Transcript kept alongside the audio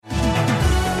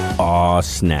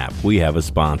snap, we have a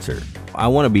sponsor. I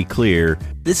want to be clear,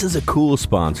 this is a cool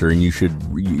sponsor, and you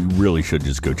really should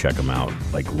just go check them out,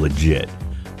 like legit.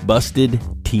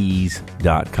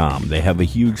 BustedTees.com. They have a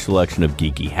huge selection of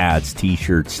geeky hats,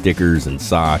 t-shirts, stickers, and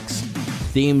socks.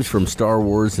 Themes from Star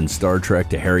Wars and Star Trek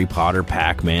to Harry Potter,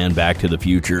 Pac-Man, Back to the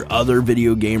Future, other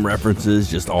video game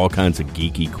references, just all kinds of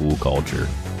geeky cool culture.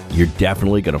 You're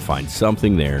definitely going to find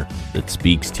something there that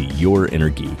speaks to your inner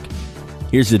geek.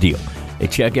 Here's the deal. At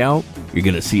checkout, you're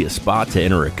going to see a spot to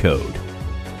enter a code.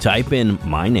 Type in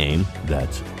my name,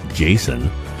 that's Jason,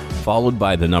 followed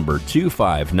by the number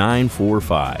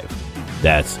 25945.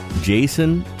 That's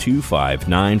Jason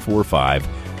 25945.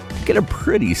 Get a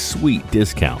pretty sweet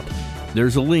discount.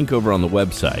 There's a link over on the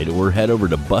website, or head over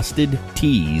to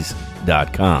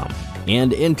BustedTees.com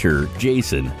and enter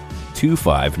Jason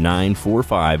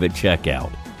 25945 at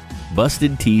checkout.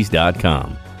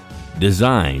 BustedTees.com.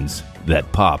 Designs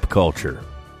that pop culture.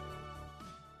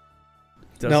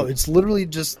 No, it's literally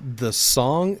just the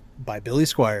song by Billy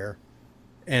Squier,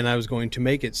 and I was going to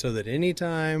make it so that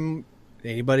anytime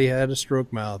anybody had a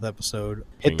stroke mouth episode,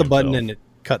 hit the button and it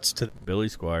cuts to Billy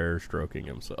Squier stroking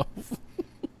himself.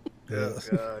 Oh,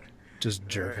 God. Just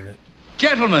jerking it.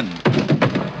 Gentlemen,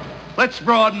 let's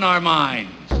broaden our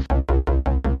minds.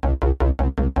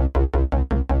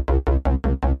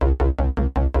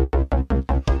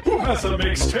 Who has a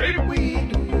mixtape?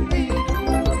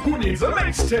 Who needs a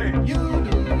mixtape?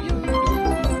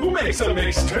 Who makes a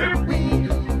mixtape?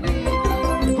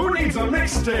 Who needs a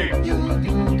mixtape?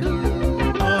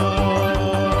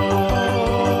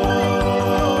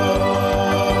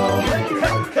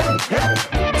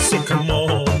 So come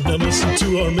on and listen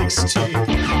to our mixtape.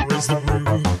 Raise the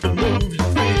roof and move your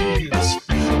feet.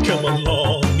 Come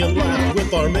along and laugh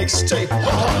with our mixtape.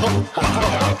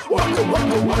 Waka,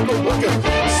 waka, waka, waka.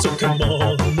 So come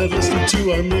on and listen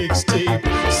to our mixtape.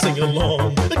 Sing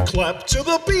along and clap to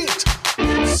the beat.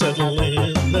 Settle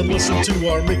in and listen to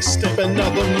our mixtape. And now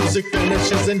the music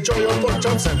finishes. Enjoy your pork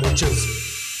chop sandwiches.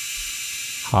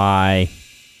 Hi.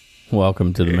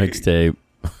 Welcome to the mixtape.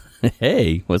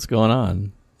 Hey, what's going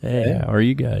on? Hey, how are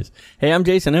you guys? Hey, I'm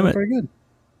Jason Emmett. Very good.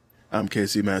 I'm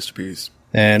Casey Masterpiece.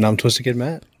 And I'm Twisted Kid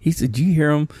Matt. He said, "Did you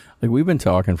hear him? Like, we've been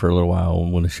talking for a little while,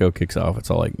 and when the show kicks off, it's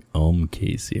all like,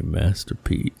 Casey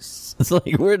Masterpiece." It's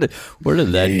like, where did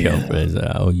that come from? It's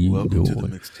like, Welcome to the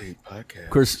Mixtape Podcast.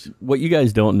 Of course, what you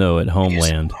guys don't know at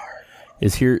Homeland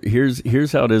is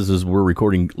here's how it is we're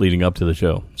recording leading up to the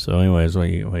show. So anyways, what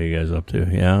are you guys up to?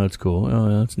 Yeah, that's cool.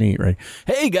 Oh, that's neat, right?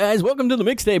 Hey guys, welcome to the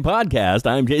Mixtape Podcast.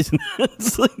 I'm Jason.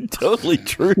 It's like totally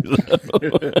true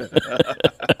though.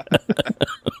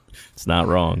 It's not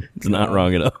wrong. It's not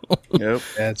wrong at all. Yep.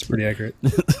 Yeah, it's pretty accurate.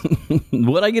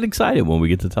 What I get excited when we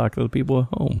get to talk to the people at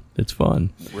home. It's fun.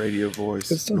 Radio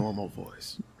voice, normal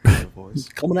voice. Radio voice.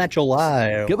 Coming at you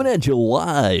live.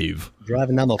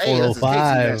 Driving down the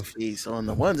 405. Piece on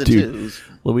the ones and Dude, twos.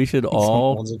 well, we should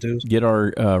all get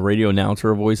our radio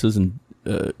announcer voices and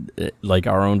like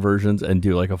our own versions and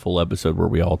do like a full episode where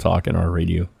we all talk in our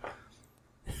radio.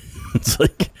 It's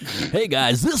like, hey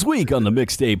guys, this week on the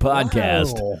Mixtape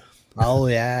Podcast. Wow. Oh,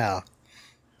 yeah.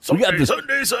 We got the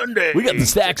Sunday. We got the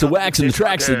stacks of wax and the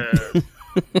tracks.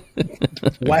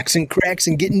 Waxing cracks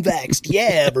and getting vaxxed. Yeah,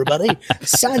 everybody.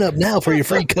 Sign up now for your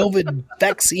free COVID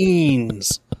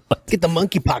vaccines. Get the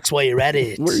monkeypox while you're at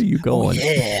it. Where are you going? Oh,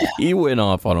 yeah. He went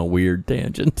off on a weird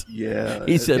tangent. Yeah.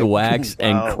 He said wax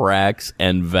and cracks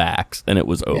and vax, and it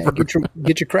was over.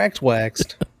 Get your cracks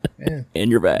waxed. Yeah.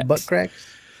 And your vax. Butt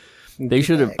cracks. They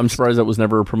should have. I'm surprised that was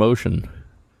never a promotion.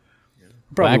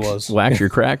 Probably was. Wax your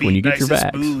crack when you get your nice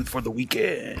vax. and smooth for the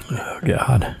weekend. Oh,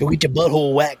 God. Go get your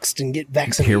butthole waxed and get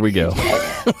vaccinated. Here we go.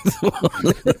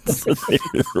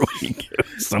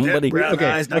 Somebody.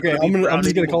 Okay. I'm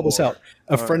just gonna call this out.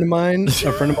 A friend of mine is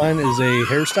a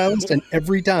hairstylist, and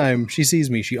every time she sees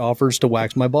me, she offers to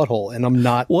wax my butthole, and I'm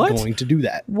not going to do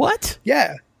that. What?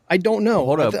 Yeah, I don't know.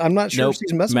 Hold up. I'm not sure if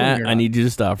she's messing with me or Matt, not. I need you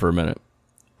to stop for a minute.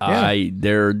 Yeah.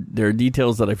 There are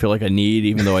details that I feel like I need,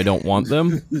 even though I don't want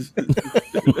them.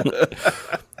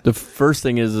 The first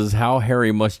thing is how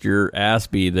hairy must your ass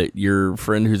be that your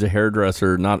friend who's a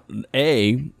hairdresser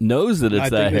knows that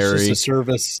it's that hairy. It's just a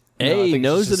service.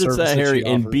 Knows that it's that hairy,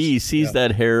 and B sees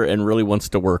that hair and really wants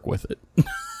to work with it.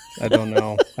 I don't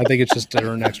know. I think it's just to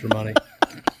earn extra money.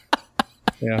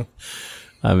 Yeah.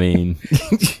 I mean,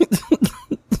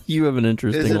 you have an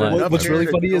interesting life. What's really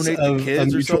funny is a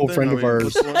mutual friend of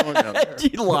ours.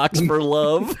 Locks for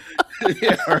love.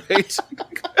 Yeah, right.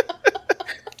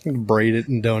 Braid it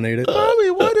and donate it.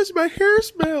 Mommy, why does my hair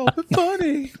smell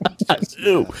funny?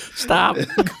 Ew, stop.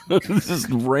 Just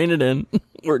rein it in.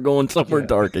 We're going somewhere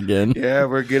dark again. Yeah,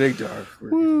 we're getting dark.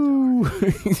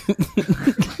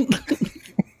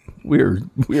 We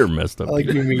are messed up. I like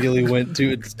you immediately went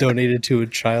to it's donated to a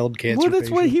child cancer. Well,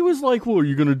 that's what he was like. Well, are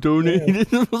you going to donate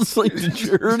it? It was like the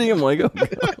charity. I'm like, oh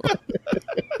god.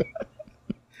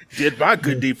 Did my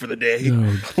good deed for the day.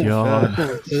 Oh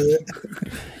god.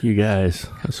 You guys,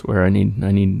 I swear I need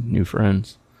new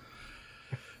friends.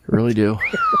 I really do.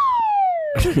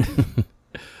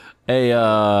 Hey,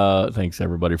 thanks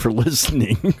everybody for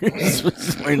listening.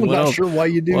 I'm not sure why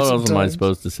you do. What sometimes. else am I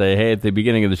supposed to say? Hey, at the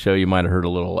beginning of the show, you might have heard a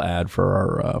little ad for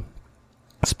our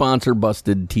sponsor,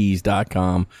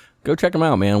 BustedTees.com. Go check them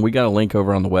out, man. We got a link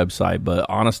over on the website. But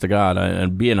honest to God,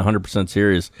 and being 100%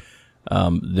 serious,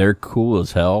 they're cool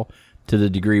as hell. To the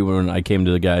degree when I came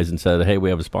to the guys and said, "Hey, we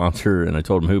have a sponsor," and I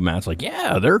told them who, Matt's like,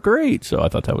 "Yeah, they're great." So I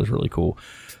thought that was really cool.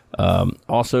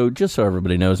 Also, just so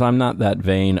everybody knows, I'm not that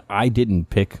vain. I didn't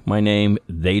pick my name.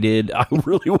 They did. I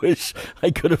really wish I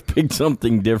could have picked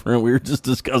something different. We were just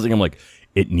discussing. I'm like,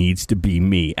 it needs to be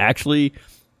me. Actually,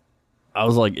 I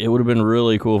was like, it would have been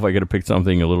really cool if I could have picked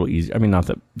something a little easy. I mean, not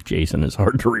that Jason is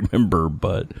hard to remember,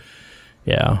 but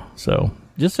yeah. So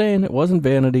just saying, it wasn't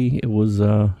vanity. It was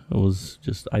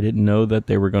just, I didn't know that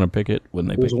they were going to pick it when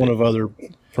they picked it. It was one of other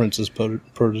Prince's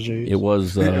proteges. It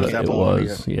was, it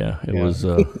was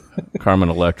Carmen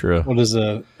Electra. What is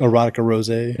Erotica Rose?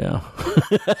 Yeah.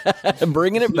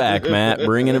 Bringing it back, Matt.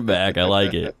 Bringing it back. I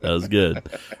like it. That was good.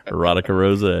 Erotica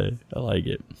Rose. I like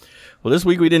it. Well, this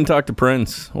week we didn't talk to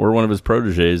Prince or one of his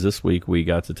proteges. This week we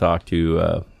got to talk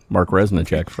to Mark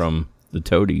Reznicek from the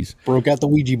Toadies. Broke out the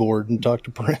Ouija board and talked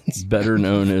to Prince. Better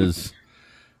known as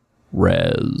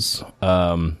Rez.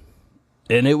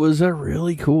 And it was a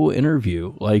really cool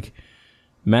interview. Like,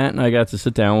 Matt and I got to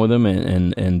sit down with him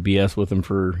and BS with him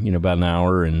for, about an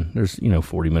hour, and there's,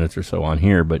 40 minutes or so on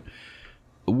here, but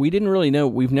we didn't really know.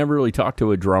 We've never really talked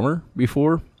to a drummer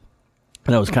before,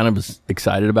 and I was kind of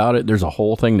excited about it. There's a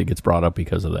whole thing that gets brought up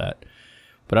because of that.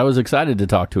 But I was excited to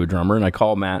talk to a drummer, and I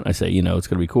call Matt and I say, it's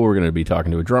going to be cool. We're going to be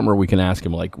talking to a drummer. We can ask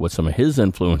him like what some of his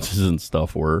influences and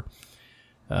stuff were,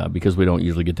 because we don't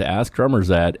usually get to ask drummers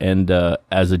that. And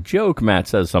as a joke, Matt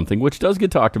says something which does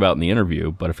get talked about in the interview,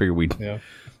 but I figured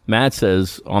Matt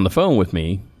says on the phone with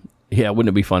me, yeah, wouldn't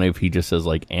it be funny if he just says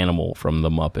like Animal from the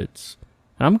Muppets?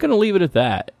 And I'm going to leave it at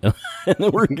that. And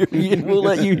then we'll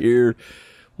let you hear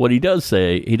what he does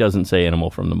say. He doesn't say Animal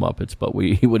from the Muppets, but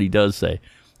what he does say.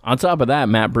 On top of that,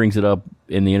 Matt brings it up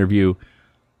in the interview.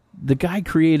 The guy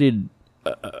created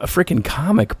a freaking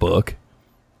comic book,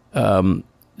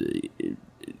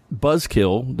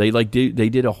 Buzzkill. They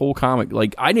did a whole comic.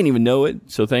 Like, I didn't even know it,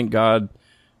 so thank God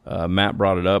Matt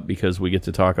brought it up because we get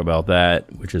to talk about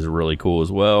that, which is really cool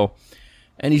as well.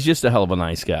 And he's just a hell of a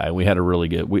nice guy. We had a really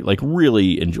good. We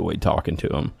really enjoyed talking to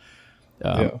him.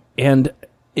 And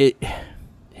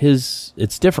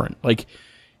it's different. Like,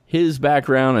 his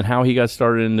background and how he got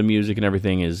started into music and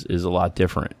everything is a lot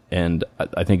different. And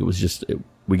I think it was just,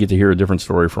 we get to hear a different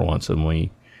story for once. And I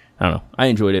don't know, I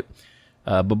enjoyed it.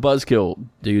 But Buzzkill,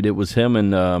 dude, it was him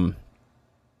and,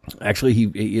 actually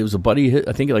he was a buddy,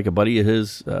 I think like a buddy of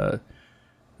his,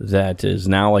 that is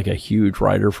now like a huge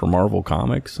writer for Marvel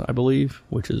Comics, I believe,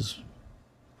 which is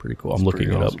pretty cool. I'm looking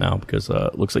it up now because,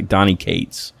 it looks like Donnie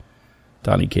Cates.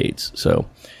 So,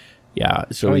 yeah.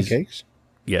 So Donnie Cates?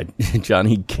 Yeah,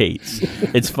 Johnny Cates.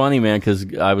 It's funny, man,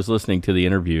 because I was listening to the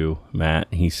interview, Matt.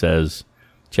 He says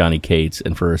Johnny Cates,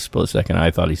 and for a split second,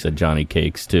 I thought he said Johnny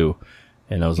Cakes, too.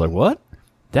 And I was like, what?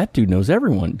 That dude knows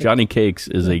everyone. Johnny Cakes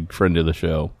is a friend of the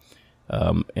show,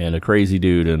 and a crazy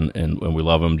dude, and we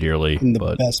love him dearly. In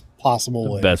the best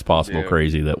possible way. Best possible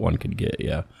crazy that one could get,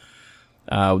 yeah.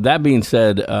 That being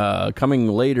said, coming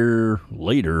later,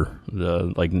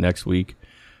 like next week,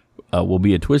 will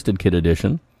be a Twisted Kid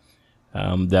edition.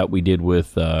 That we did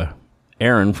with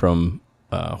Aaron from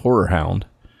Horror Hound,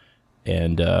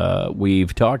 and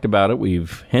we've talked about it.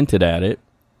 We've hinted at it.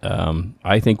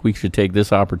 I think we should take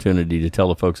this opportunity to tell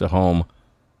the folks at home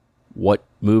what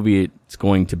movie it's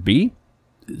going to be.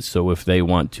 So if they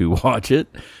want to watch it,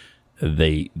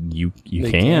 you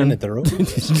can at their own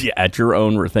risk. Yeah, at your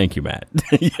own risk. Thank you, Matt.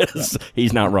 Yes,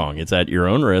 he's not wrong. It's at your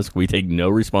own risk. We take no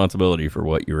responsibility for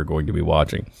what you are going to be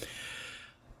watching.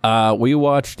 We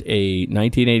watched a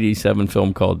 1987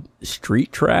 film called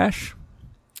Street Trash.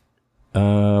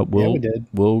 We did.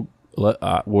 We'll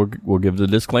give the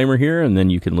disclaimer here, and then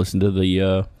you can listen to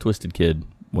the Twisted Kid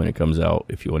when it comes out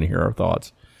if you want to hear our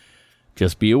thoughts.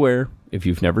 Just be aware, if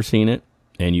you've never seen it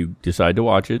and you decide to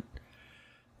watch it,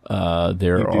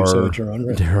 there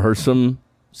are some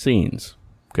scenes.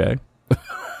 Okay.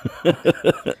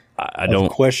 I don't.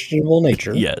 Of questionable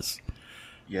nature. Yes.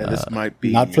 Yeah, this might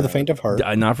be Not for the faint of heart.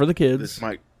 Not for the kids. This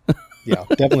might. Yeah,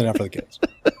 definitely not for the kids.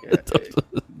 Yeah,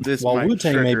 this While might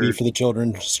Wu-Tang may be trigger- for the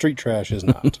children, Street Trash is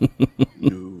not.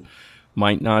 No.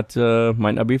 Might not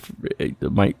be.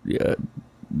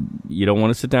 You don't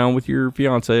want to sit down with your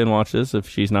fiance and watch this if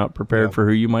she's not prepared for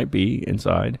who you might be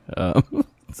inside. So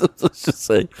let's just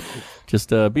say,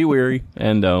 be wary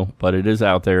and know. But it is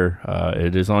out there.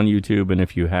 It is on YouTube, and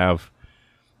if you're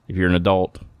an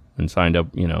adult and signed up,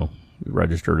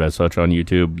 registered as such on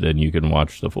YouTube, then you can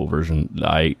watch the full version.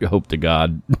 I hope to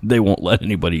God they won't let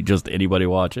anybody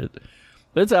watch it.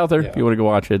 But it's out there if you want to go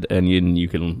watch it, and you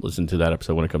can listen to that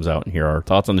episode when it comes out and hear our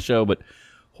thoughts on the show. But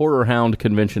Horror Hound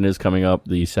Convention is coming up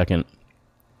the second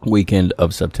weekend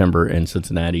of September in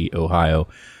Cincinnati, Ohio.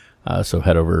 So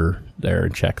head over there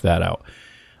and check that out.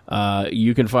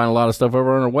 You can find a lot of stuff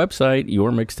over on our website,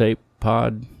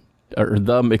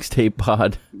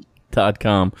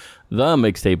 themixtapepod.com.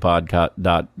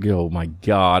 Themixtapepod. Oh my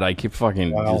God, I keep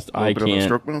fucking I Bit of a can't.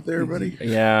 stroke out there, buddy.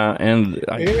 Yeah, and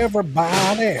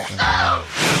Everybody,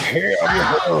 have you heard?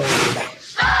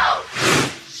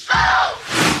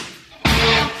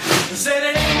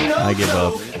 I give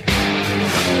up.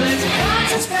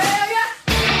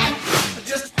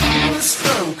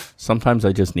 Sometimes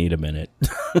I just need a minute.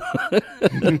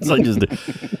 So I just do.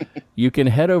 You can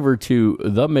head over to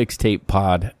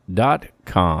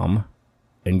themixtapepod.com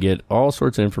and get all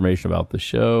sorts of information about the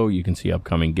show. You can see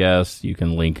upcoming guests. You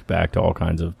can link back to all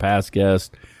kinds of past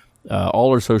guests. All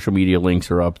our social media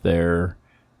links are up there,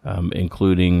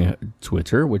 including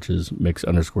Twitter, which is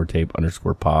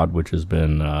mix_tape_pod, which has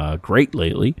been great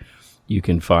lately. You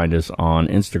can find us on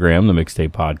Instagram, the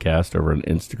Mixtape Podcast, over on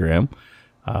Instagram,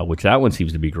 which that one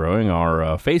seems to be growing. Our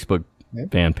Facebook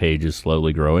fan page is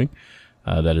slowly growing.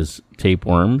 That is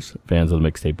Tapeworms, fans of the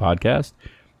Mixtape Podcast.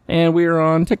 And we are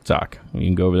on TikTok. You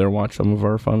can go over there and watch some of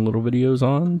our fun little videos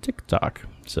on TikTok.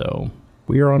 So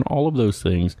we are on all of those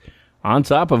things. On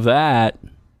top of that,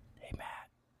 hey, Matt.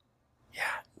 Yeah,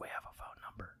 we have a phone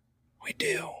number. We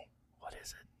do. What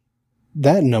is it?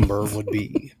 That number would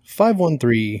be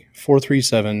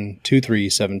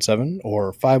 513-437-2377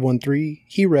 or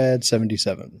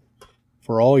 513-HERAD77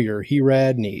 for all your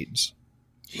HERAD needs.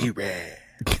 He-Rad.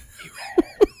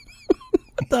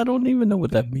 I don't even know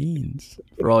what that means.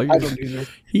 For all your I don't either.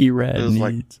 HERAD It was needs.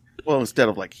 like, well, instead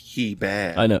of like he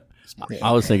bad. I know.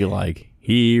 I was thinking like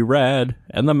HERAD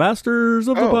and the Masters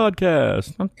of the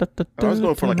Podcast. I was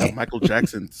going for like a Michael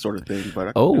Jackson sort of thing,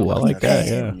 but I like that.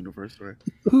 Yeah. Universe, right?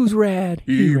 Who's rad?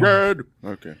 He-Rad.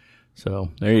 Okay. So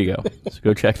there you go. So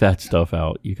go check that stuff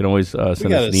out. You can always send We us got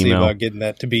to an see email. about getting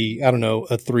that to be, I don't know,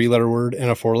 a 3-letter word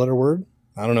and a 4-letter word.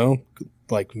 I don't know,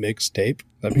 like mixtape.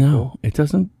 That'd be cool.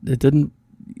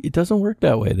 It doesn't work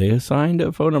that way. They assigned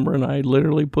a phone number and I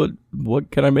literally put, what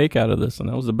can I make out of this? And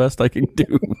that was the best I could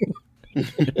do.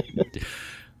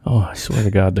 Oh, I swear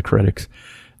to God, the critics.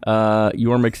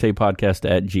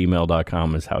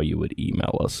 yourmixtapepodcast@gmail.com is how you would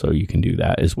email us. So you can do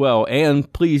that as well.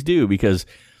 And please do, because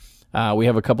we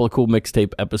have a couple of cool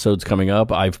mixtape episodes coming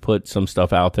up. I've put some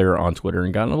stuff out there on Twitter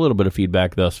and gotten a little bit of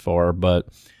feedback thus far, but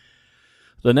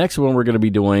the next one we're going to be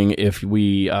doing, if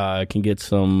we can get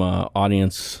some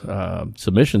audience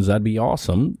submissions, that'd be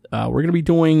awesome. We're going to be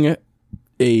doing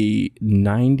a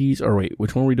 90s, or wait,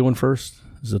 which one are we doing first?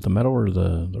 Is it the metal or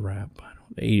the rap?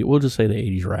 We'll just say the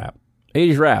 80s rap.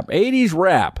 80s rap.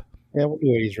 Yeah, we'll do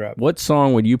 80s rap. What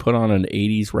song would you put on an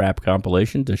 80s rap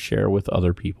compilation to share with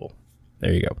other people?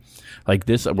 There you go. Like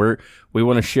this, we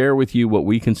want to share with you what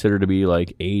we consider to be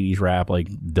like 80s rap, like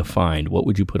defined. What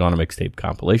would you put on a mixtape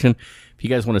compilation? If you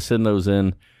guys want to send those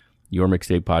in,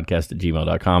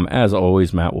 yourmixtapepodcast@gmail.com. As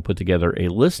always, Matt will put together a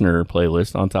listener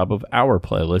playlist on top of our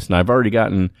playlist. And I've already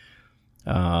gotten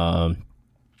a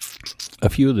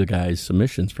few of the guys'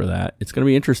 submissions for that. It's going to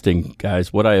be interesting,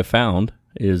 guys. What I have found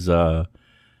is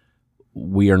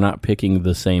we are not picking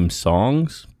the same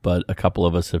songs, but a couple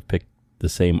of us have picked the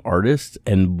same artist.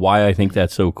 And why I think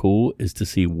that's so cool is to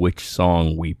see which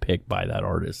song we pick by that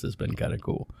artist has been kind of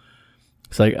cool.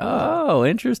 It's like, oh,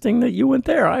 interesting that you went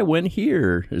there. I went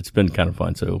here. It's been kind of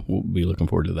fun, so we'll be looking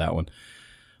forward to that one.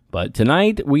 But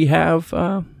tonight we have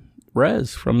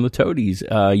Rez from the Toadies.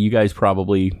 You guys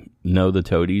probably know the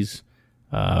Toadies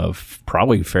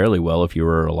probably fairly well if you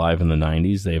were alive in the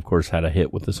 90s. They, of course, had a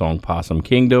hit with the song Possum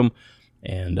Kingdom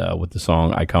and with the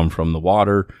song I Come From the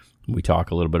Water. We talk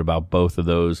a little bit about both of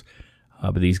those.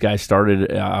 But these guys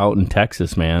started out in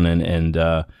Texas, man, and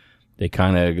they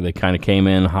kind of came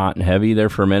in hot and heavy there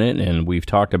for a minute. And we've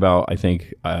talked about, I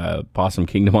think, Possum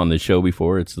Kingdom on the show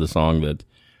before. It's the song that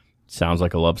sounds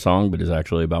like a love song, but is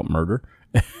actually about murder.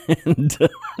 And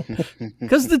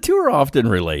because the two are often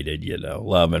related,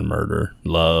 love and murder.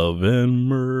 Love and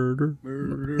murder.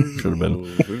 Should have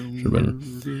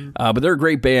been. But they're a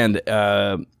great band.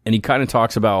 And he kind of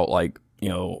talks about, like,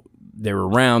 they were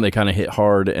around, they kind of hit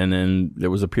hard, and then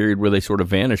there was a period where they sort of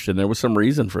vanished, and there was some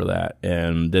reason for that.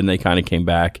 And then they kind of came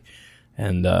back,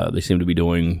 and they seem to be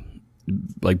doing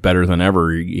like better than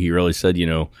ever. He really said,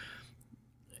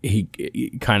 he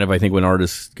kind of, I think when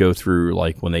artists go through,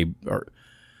 like, when they are,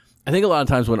 I think a lot of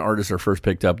times when artists are first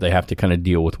picked up, they have to kind of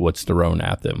deal with what's thrown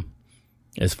at them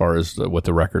as far as what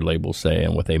the record labels say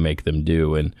and what they make them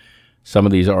do. And some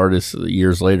of these artists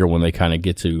years later, when they kind of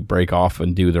get to break off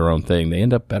and do their own thing, they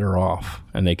end up better off,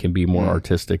 and they can be more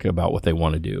artistic about what they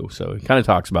want to do. So he kind of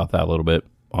talks about that a little bit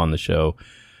on the show.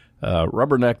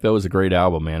 Rubberneck, though, is a great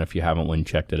album, man. If you haven't went and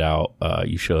checked it out,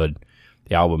 you should.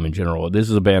 The album in general. This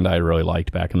is a band I really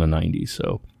liked back in the 90s.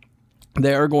 So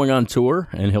they are going on tour,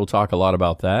 and he'll talk a lot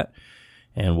about that.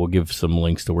 And we'll give some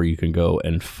links to where you can go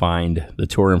and find the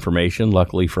tour information.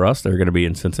 Luckily for us, they're going to be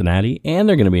in Cincinnati, and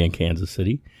they're going to be in Kansas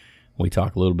City. We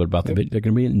talk a little bit about they're going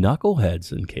to be in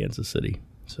Knuckleheads in Kansas City,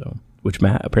 so which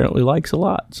Matt apparently likes a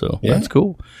lot. So that's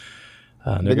cool.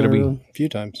 They're going to be a few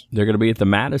times. They're going to be at the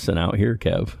Madison out here,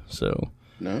 Kev. So,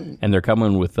 and they're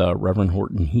coming with Reverend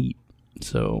Horton Heat.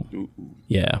 So,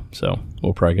 yeah. So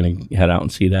we're probably going to head out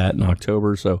and see that in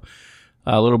October. So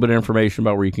a little bit of information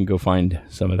about where you can go find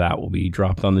some of that will be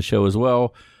dropped on the show as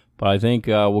well. But I think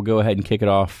we'll go ahead and kick it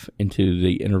off into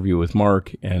the interview with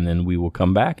Mark, and then we will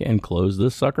come back and close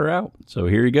this sucker out. So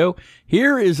here you go.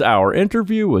 Here is our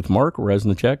interview with Mark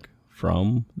Reznicek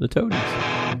from the Toadies.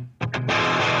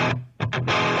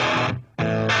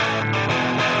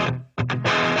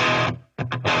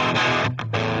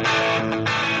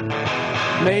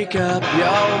 Make up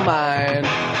your mind.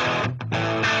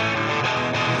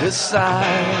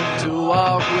 Decide to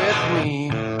walk with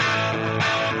me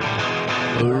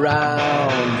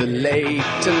around the lake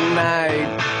tonight.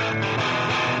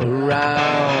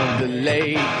 Around the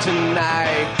lake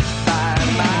tonight by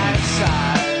my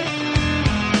side.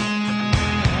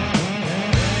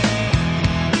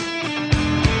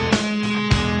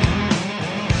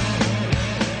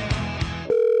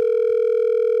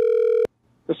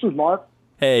 This is Mark.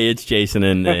 Hey, it's Jason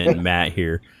and Matt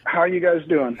here. How are you guys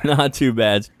doing? Not too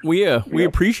bad. We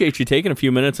appreciate you taking a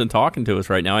few minutes and talking to us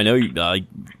right now. I know you,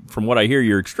 from what I hear,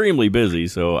 you're extremely busy,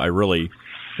 so I really,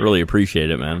 really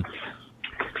appreciate it, man.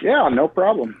 Yeah, no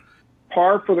problem.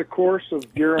 Par for the course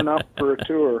of gearing up for a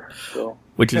tour. So,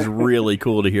 which is really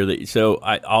cool to hear that. So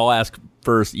I'll ask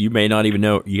first. You may not even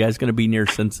know. You guys going to be near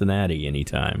Cincinnati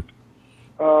anytime?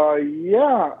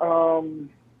 Yeah.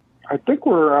 I think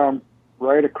we're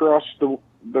right across the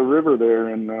river there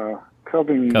in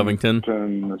Covington.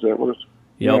 Is that what it's?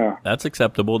 Yep, yeah. That's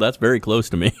acceptable. That's very close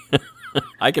to me.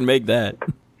 I can make that.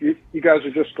 You guys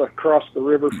are just across the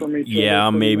river from each other? Yeah,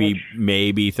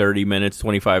 maybe 30 minutes,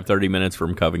 25, 30 minutes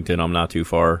from Covington. I'm not too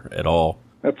far at all.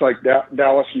 That's like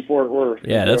Dallas and Fort Worth.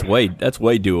 Yeah, that's way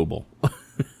doable.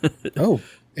 Oh,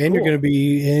 and you're going to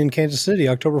be in Kansas City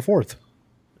October 4th.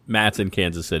 Matt's in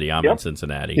Kansas City. I'm in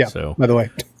Cincinnati. Yeah, so by the way.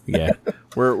 Yeah,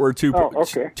 we're two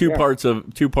parts.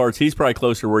 He's probably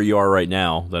closer where you are right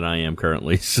now than I am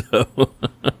currently. So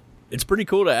it's pretty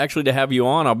cool to have you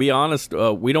on. I'll be honest,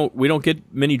 we don't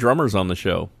get many drummers on the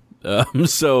show,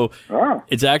 so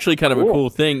it's actually kind of a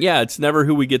cool thing. Yeah, it's never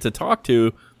who we get to talk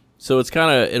to, so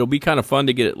it'll be kind of fun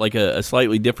to get like a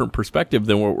slightly different perspective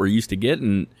than what we're used to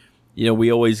getting.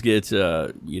 We always get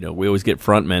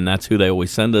frontmen. That's who they always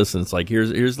send us, and it's like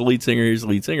here's the lead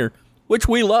singer, which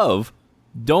we love.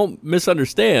 Don't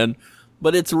misunderstand,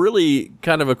 but it's really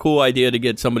kind of a cool idea to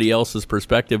get somebody else's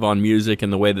perspective on music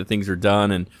and the way that things are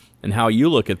done and how you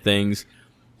look at things.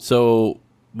 So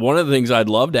one of the things I'd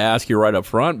love to ask you right up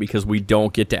front, because we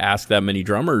don't get to ask that many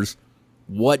drummers,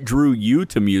 what drew you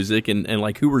to music and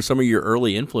like who were some of your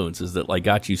early influences that like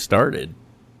got you started?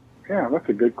 Yeah, that's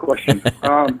a good question.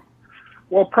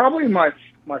 Well, probably my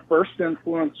first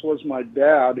influence was my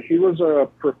dad. He was a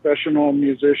professional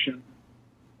musician.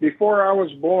 Before I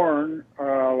was born,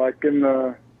 like in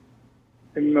the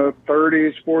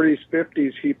 30s, 40s,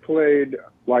 50s, he played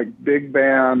like big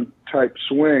band type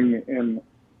swing in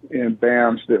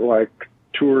bands that like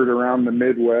toured around the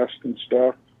Midwest and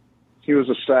stuff. He was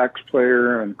a sax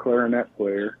player and clarinet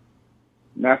player.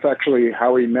 And that's actually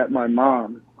how he met my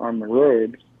mom on the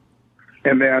road.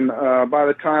 And then by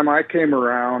the time I came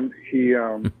around, he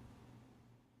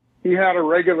had a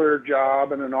regular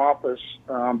job in an office,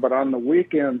 but on the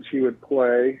weekends he would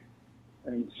play.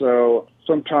 And so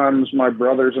sometimes my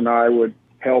brothers and I would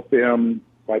help him,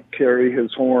 like, carry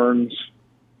his horns.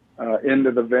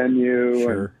 into the venue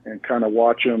Sure. and kind of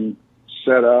watch them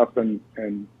set up and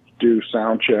do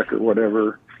sound check or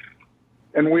whatever.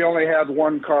 And we only had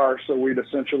one car, so we'd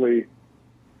essentially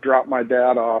drop my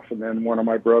dad off, and then one of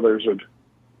my brothers would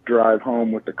drive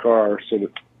home with the car, so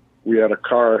that we had a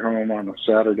car at home on a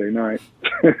Saturday night.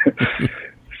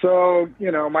 So,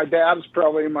 my dad is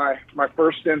probably my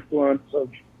first influence of,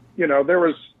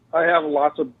 I have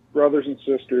lots of brothers and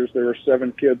sisters. There were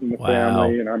 7 kids in the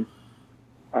family, and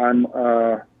I'm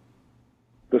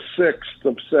the 6th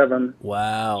of 7.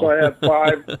 Wow. So I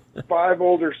had five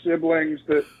older siblings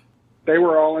that they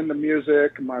were all into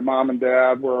music. My mom and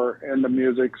dad were into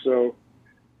music. So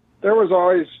there was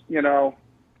always,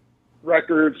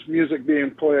 records, music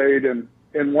being played in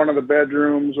one of the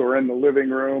bedrooms or in the living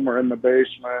room or in the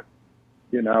basement,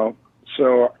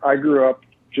 So I grew up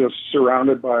just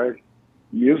surrounded by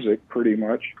music pretty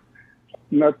much.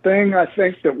 And the thing I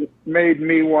think that made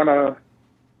me want to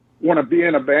be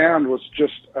in a band was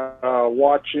just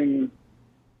watching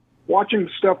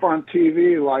stuff on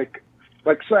TV, like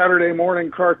Saturday morning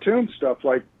cartoon stuff,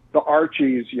 like the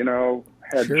Archies, had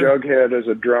Sure. Jughead as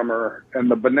a drummer,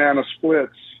 and the Banana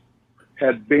Splits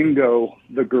had Bingo,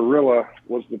 the gorilla,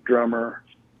 was the drummer.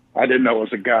 I didn't know it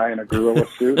was a guy in a gorilla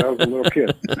suit. I was a little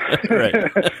kid. Right.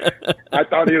 I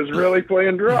thought he was really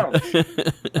playing drums.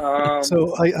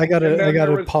 So I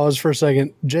gotta pause for a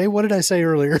second. Jay, what did I say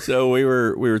earlier? So we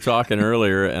were talking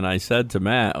earlier, and I said to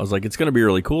Matt, I was like, it's going to be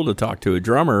really cool to talk to a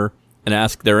drummer and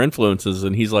ask their influences.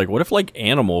 And he's like, what if like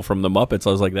Animal from the Muppets?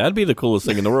 I was like, that'd be the coolest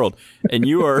thing in the world. And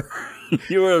you are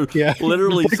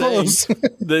literally saying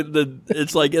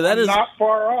it's like that is not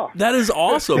far off. That is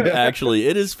awesome. Actually,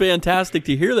 it is fantastic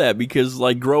to hear that, because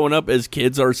like growing up as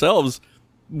kids ourselves,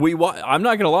 I'm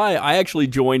not gonna lie, I actually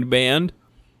joined band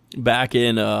back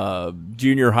in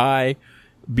junior high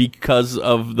because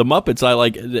of the Muppets. I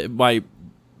like the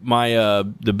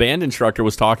band instructor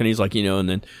was talking. He's like, and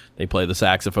then they play the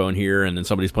saxophone here, and then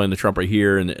somebody's playing the trumpet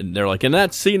here, and they're like, and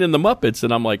that's seen in the Muppets.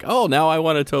 And I'm like, oh, now I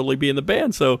want to totally be in the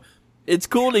band. So it's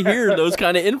cool to hear those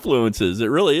kind of influences. It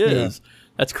really is. Yeah.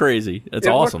 That's crazy. That's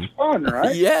awesome. Looks fun,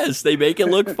 right? Yes, they make it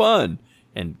look fun.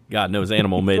 And God knows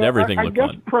Animal made everything look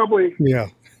fun. Probably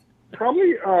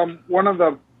one of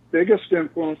the biggest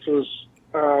influences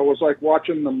was like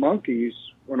watching the Monkees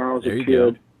when I was a kid.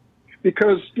 Go.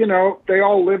 Because, they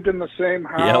all lived in the same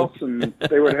house, and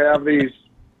they would have these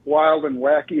wild and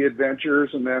wacky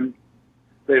adventures, and then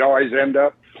they'd always end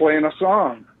up playing a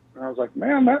song. And I was like,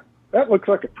 man, that looks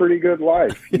like a pretty good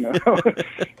life, And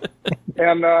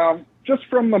just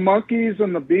from the Monkees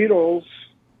and the Beatles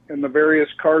and the various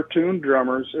cartoon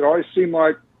drummers, it always seemed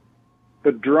like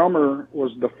the drummer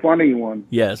was the funny one.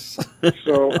 Yes.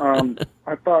 So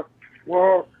I thought,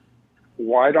 well,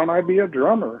 why don't I be a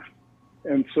drummer?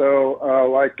 And so,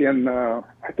 like in, I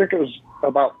think it was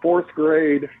about 4th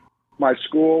grade, my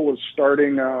school was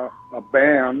starting a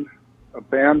band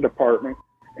department.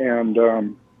 And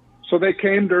so they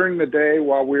came during the day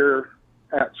while we were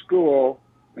at school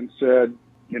and said,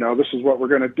 this is what we're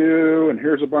going to do, and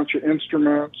here's a bunch of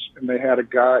instruments. And they had a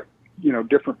guy,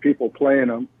 different people playing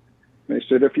them. And they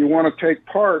said, if you want to take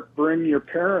part, bring your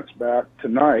parents back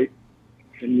tonight,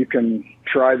 and you can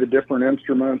try the different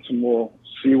instruments, and we'll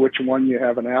see which one you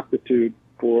have an aptitude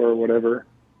for or whatever.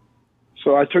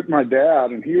 So I took my dad,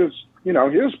 and he was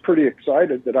pretty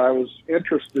excited that I was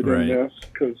interested in this,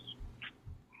 because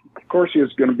of course he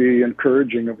was going to be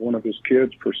encouraging of one of his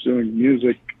kids pursuing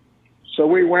music. So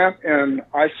we went, and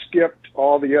I skipped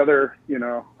all the other,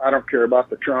 I don't care about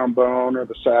the trombone or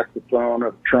the saxophone or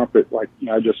the trumpet. Like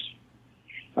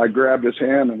I grabbed his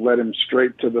hand and led him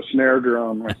straight to the snare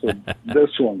drum. I said, this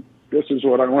is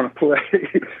what I want to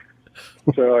play.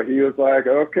 So he was like,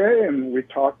 okay. And we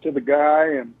talked to the guy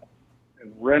and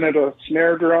rented a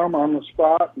snare drum on the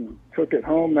spot and took it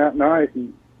home that night.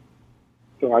 And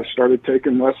so I started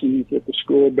taking lessons at the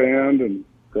school band and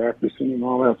practicing and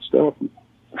all that stuff.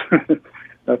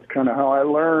 That's kind of how I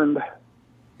learned.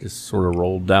 Just sort of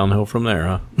rolled downhill from there,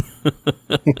 huh?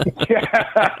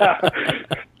 Yeah.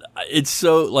 It's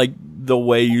so, like, the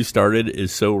way you started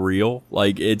is so real.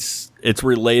 Like, it's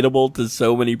relatable to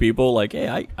so many people. Like,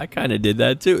 hey, I kind of did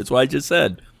that too. It's what I just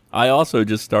said. I also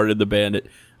just started the band.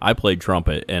 I played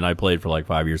trumpet, and I played for like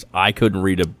 5 years. I couldn't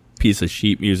read a piece of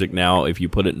sheet music now if you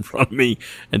put it in front of me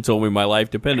and told me my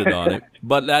life depended on it.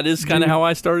 But that is kind of how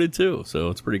I started too. So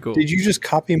it's pretty cool. Did you just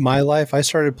copy my life? I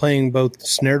started playing both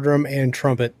snare drum and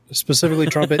trumpet, specifically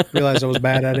trumpet. Realized I was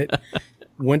bad at it.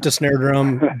 Went to snare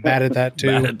drum, bad at that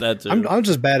too. I'm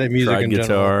just bad at music tried in guitar.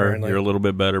 general. Apparently. You're a little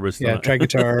bit better, but yeah, try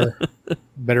guitar.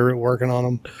 Better at working on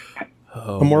them.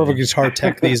 I'm more of a guitar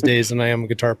tech these days than I am a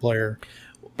guitar player.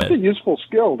 It's a useful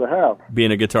skill to have.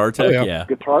 Being a guitar tech, yeah.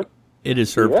 Guitar. It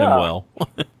has served him well.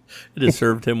 It has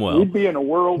served him well. We'd be in a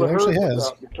world of hurt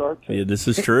without guitar tech. Yeah, this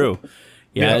is true.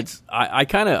 Yeah, it's I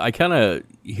kind of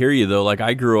hear you though. Like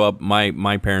I grew up, my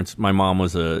mom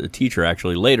was a teacher.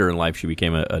 Actually, later in life, she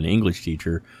became an English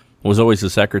teacher. Was always a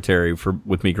secretary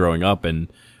with me growing up,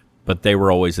 but they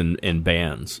were always in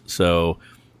bands. So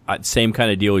same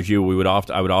kind of deal as you.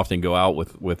 I would often go out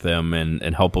with them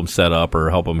and help them set up or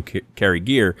help them carry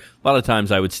gear. A lot of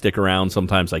times I would stick around.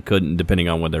 Sometimes I couldn't, depending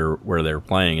on where they were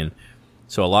playing. And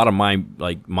so a lot of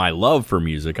my love for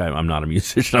music. I'm not a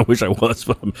musician. I wish I was,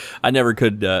 but I never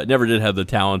did have the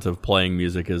talent of playing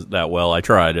music that well. I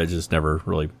tried. I just never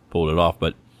really pulled it off.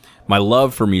 But my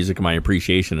love for music and my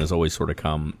appreciation has always sort of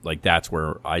come, like that's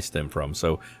where I stem from.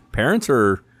 So parents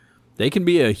they can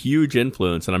be a huge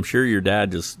influence, and I'm sure your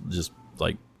dad just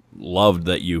like loved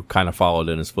that you kind of followed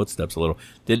in his footsteps a little.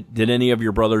 Did any of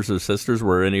your brothers or sisters,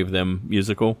 were any of them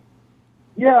musical?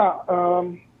 Yeah,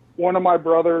 one of my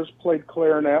brothers played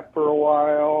clarinet for a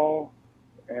while,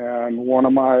 and one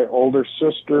of my older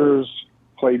sisters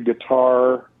played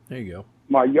guitar. There you go.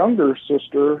 My younger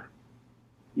sister,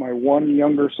 my one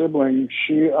younger sibling,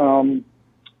 she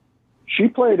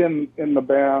played in the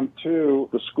band too,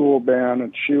 the school band,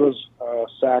 and she was a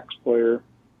sax player,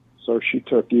 so she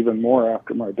took even more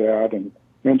after my dad, and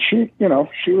she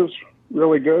was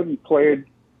really good and played.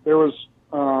 There was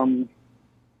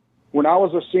when I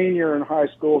was a senior in high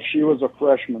school, she was a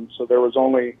freshman, so there was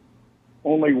only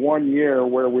 1 year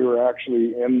where we were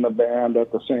actually in the band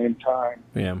at the same time.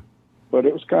 Yeah. But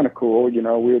it was kind of cool, we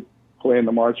would play in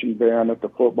the marching band at the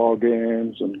football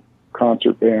games and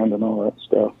concert band and all that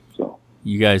stuff. So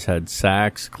you guys had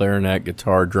sax, clarinet,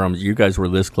 guitar, drums. You guys were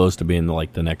this close to being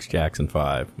like the next Jackson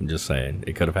 5. I'm just saying,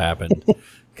 it could have happened.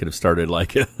 Could have started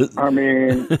like I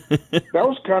mean, that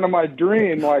was kind of my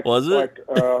dream. Like, was it?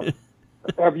 Like,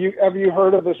 have you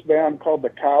heard of this band called the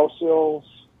Cowsills?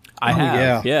 I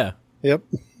have. Yeah. Yep.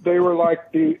 They were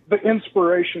like the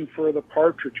inspiration for the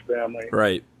Partridge Family.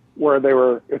 Right.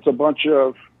 Where it's a bunch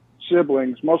of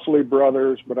siblings, mostly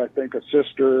brothers, but I think a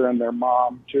sister and their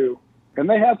mom too. And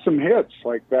they had some hits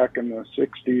like back in the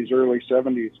 60s, early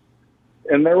 70s.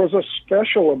 And there was a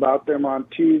special about them on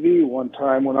TV one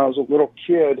time when I was a little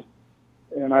kid.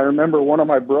 And I remember one of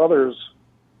my brothers,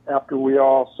 after we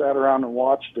all sat around and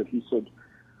watched it, he said,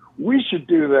 "We should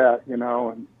do that,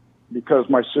 and because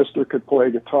my sister could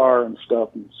play guitar and stuff."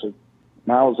 And so,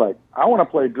 and I was like, I want to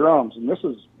play drums. And this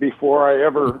is before I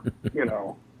ever,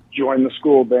 joined the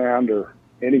school band or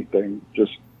anything.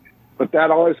 But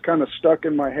that always kind of stuck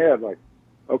in my head. Like,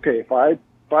 okay, if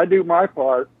I do my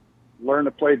part, learn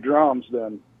to play drums,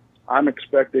 then I'm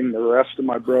expecting the rest of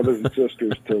my brothers and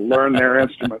sisters to learn their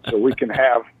instruments so we can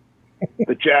have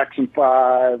the Jackson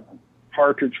 5,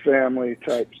 Partridge Family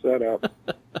type setup.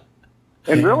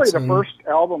 And really, the first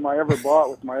album I ever bought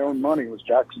with my own money was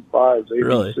Jackson 5's ABC.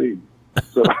 Really?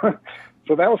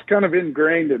 So that was kind of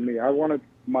ingrained in me. I wanted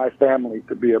my family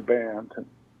to be a band. And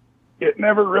it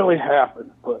never really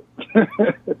happened, but.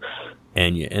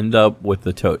 And you end up with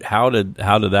the Toad. How did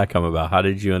that come about? How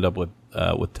did you end up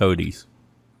with Toadies?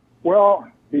 Well,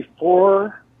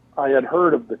 before I had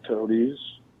heard of the Toadies,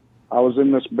 I was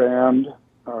in this band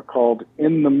called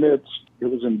In the Midst. It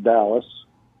was in Dallas.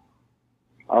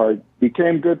 I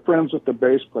became good friends with the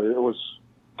bass player. It was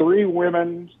 3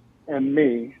 women and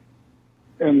me.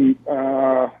 And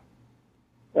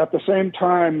at the same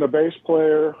time, the bass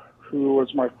player, who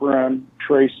was my friend,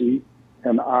 Tracy,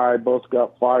 and I both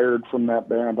got fired from that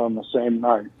band on the same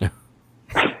night.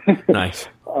 Nice.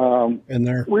 In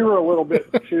there, we were a little bit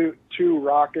too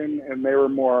rockin', and they were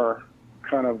more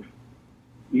kind of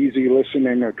easy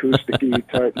listening, acoustic-y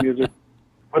type music.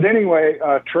 But anyway,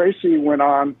 Tracy went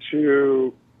on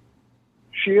to.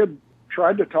 She had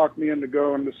tried to talk me into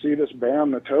going to see this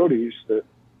band, the Toadies. That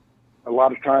a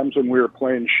lot of times when we were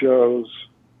playing shows,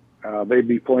 they'd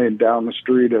be playing down the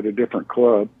street at a different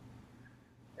club,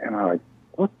 and I'm like,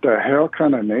 what the hell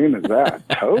kind of name is that?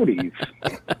 Toadies.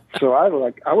 So I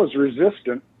was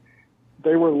resistant.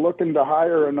 They were looking to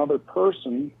hire another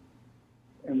person,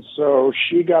 and so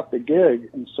she got the gig.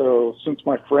 And so since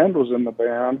my friend was in the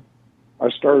band, I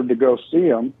started to go see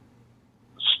him,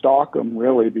 stalk him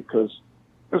really, because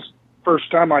this first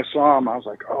time I saw him, I was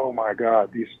like, oh my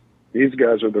God, these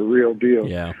guys are the real deal.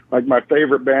 Yeah. Like my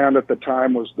favorite band at the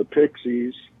time was the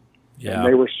Pixies. Yeah. And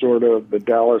they were sort of the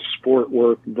Dallas Sport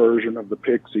Work version of the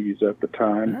Pixies at the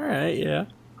time. All right, yeah.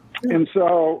 And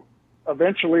so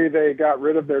eventually they got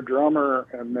rid of their drummer,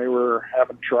 and they were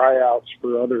having tryouts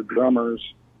for other drummers.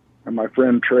 And my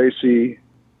friend Tracy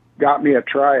got me a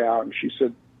tryout, and she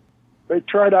said, they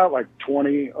tried out like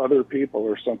 20 other people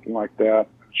or something like that.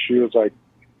 She was like,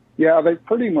 yeah, they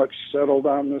pretty much settled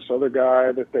on this other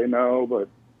guy that they know, but,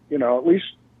 you know, at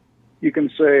least you can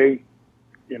say,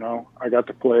 you know, I got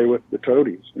to play with the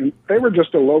Toadies. And they were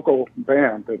just a local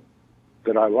band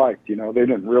that I liked. You know, they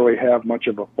didn't really have much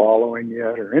of a following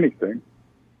yet or anything.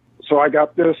 So I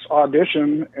got this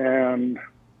audition and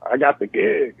I got the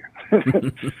gig.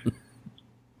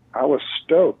 I was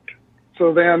stoked.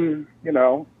 So then, you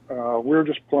know, we were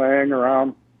just playing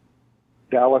around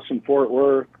Dallas and Fort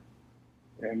Worth.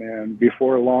 And then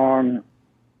before long,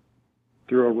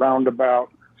 through a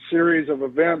roundabout series of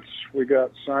events, we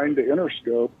got signed to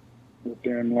Interscope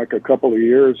within like a couple of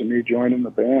years of me joining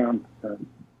the band. And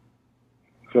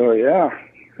so, yeah,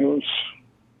 it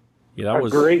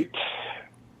was great.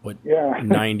 What,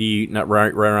 90, not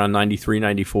right around 93,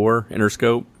 94,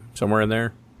 Interscope, somewhere in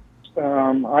there?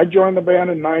 I joined the band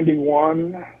in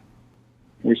 91.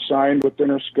 We signed with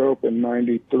Interscope in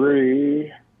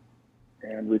 93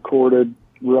 and recorded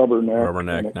Rubberneck,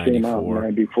 and it 94. came out in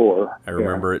 94. I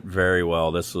remember it very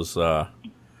well. This was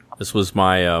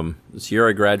my this year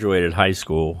I graduated high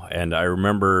school, and I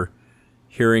remember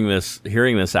hearing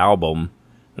this album.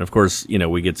 And of course, you know,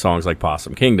 we get songs like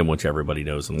Possum Kingdom, which everybody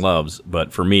knows and loves.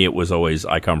 But for me, it was always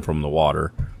 "I Come from the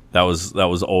Water." That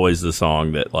was always the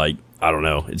song that, like, I don't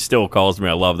know, it still calls to me.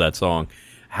 I love that song.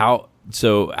 How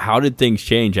did things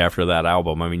change after that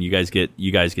album? I mean, you guys get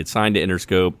signed to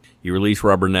Interscope. You release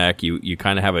Rubberneck. You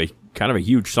kind of have a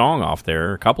huge song off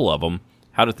there, a couple of them.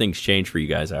 How did things change for you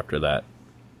guys after that?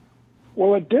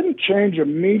 Well, it didn't change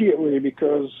immediately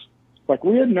because, like,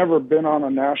 we had never been on a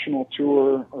national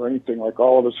tour or anything. Like,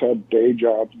 all of us had day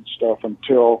jobs and stuff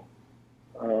until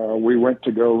we went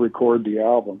to go record the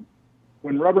album.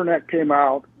 When Rubberneck came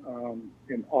out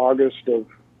in August of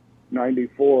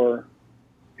 94,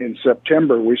 in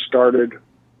September, we started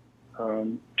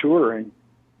touring.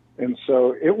 And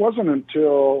so it wasn't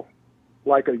until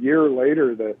like a year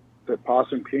later that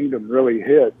Possum Kingdom really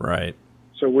hit. Right.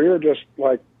 So we were just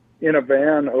like in a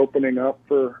van opening up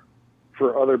for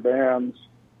other bands.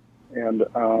 And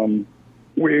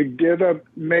we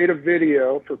made a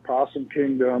video for Possum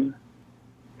Kingdom,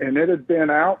 and it had been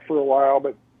out for a while,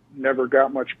 but never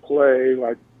got much play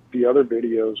like the other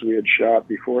videos we had shot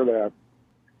before that.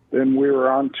 Then we were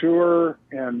on tour,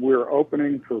 and we were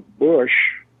opening for Bush,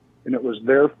 and it was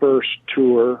their first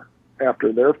tour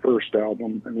after their first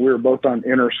album, and we were both on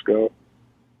Interscope.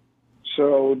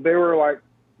 So they were like,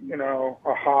 you know,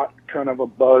 a hot kind of a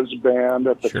buzz band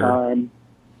at the time,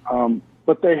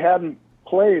 but they hadn't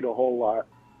played a whole lot,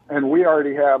 and we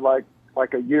already had like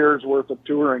a year's worth of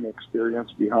touring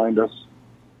experience behind us.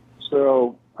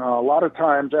 So a lot of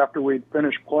times after we'd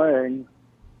finished playing,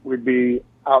 we'd be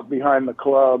out behind the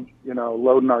club, you know,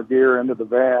 loading our gear into the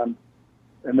van,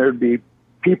 and there'd be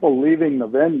people leaving the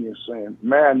venue saying,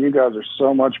 "Man, you guys are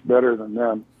so much better than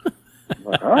them." I'm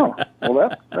like, oh,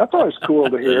 well, that's always cool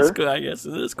to hear. That's cool. I guess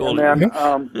it is cool. And then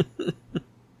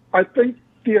I think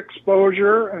the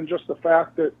exposure and just the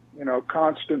fact that, you know,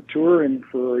 constant touring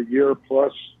for a year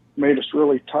plus made us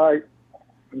really tight.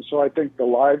 And so I think the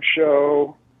live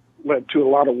show led to a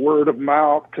lot of word of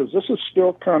mouth, because this is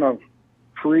still kind of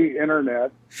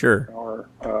pre-internet. Sure. Or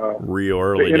real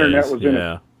early the internet days. was in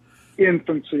its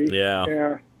infancy.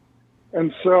 Yeah.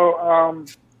 And so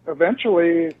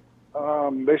eventually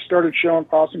they started showing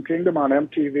Possum Kingdom on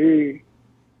MTV,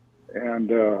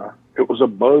 and it was a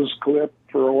buzz clip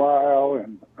for a while,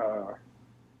 and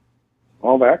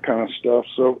all that kind of stuff.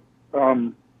 So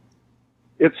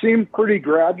it seemed pretty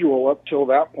gradual up till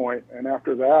that point, and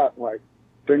after that, like,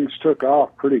 things took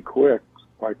off pretty quick.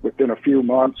 Like, within a few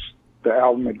months, the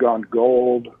album had gone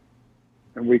gold,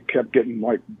 and we kept getting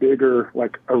like bigger,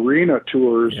 like, arena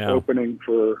tours opening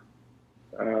for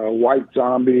White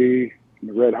Zombie and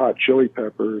the Red Hot Chili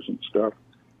Peppers and stuff.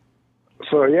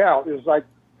 So yeah, it was like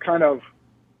kind of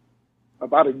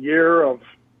about a year of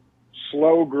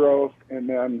slow growth, and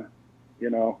then, you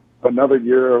know, another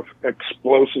year of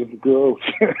explosive growth.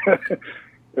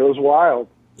 It was wild.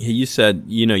 You said,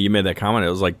 you know, you made that comment, it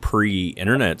was like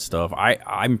pre-internet stuff.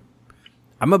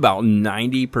 I'm about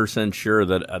 90% sure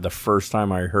that the first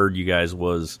time I heard you guys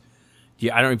was,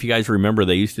 I don't know if you guys remember,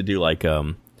 they used to do like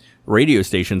radio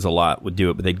stations a lot would do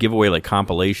it, but they'd give away like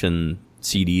compilation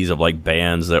CDs of like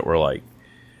bands that were like,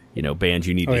 you know, bands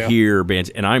you need to hear, bands.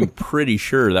 And I'm pretty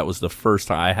sure that was the first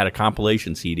time I had a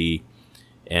compilation CD,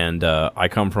 and I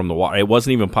Come From the Water. It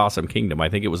wasn't even Possum Kingdom. I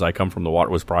think it was I Come From the Water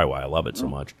was probably why I love it so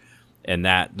much. And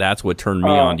that's what turned me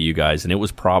on to you guys. And it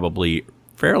was probably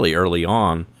fairly early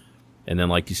on And then,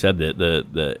 like you said,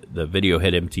 the video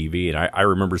hit MTV, and I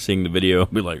remember seeing the video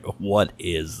and be like, "What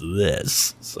is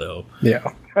this?" So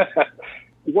yeah.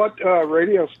 What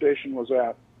radio station was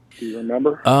that? Do you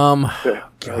remember? You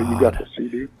got the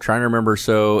CD. Trying to remember.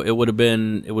 So it would have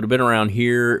been around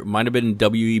here. It might have been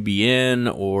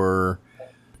WEBN, or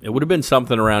it would have been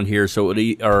something around here. So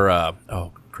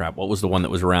oh crap, what was the one that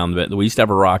was around? We used to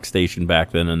have a rock station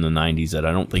back then in the 90s that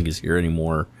I don't think is here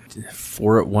anymore.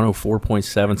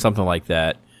 104.7, something like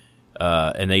that.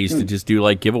 And they used to just do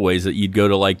like giveaways that you'd go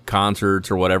to like concerts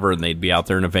or whatever, and they'd be out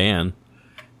there in a van,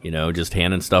 just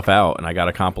handing stuff out. And I got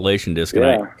a compilation disc,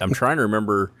 and I'm trying to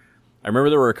remember. I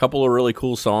remember there were a couple of really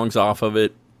cool songs off of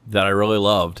it that I really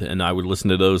loved, and I would listen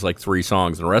to those like 3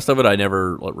 songs. And the rest of it I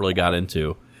never really got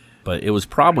into. But it was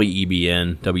probably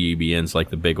EBN. WEBN's like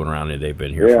the big one around here. They've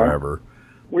been here forever.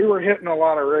 We were hitting a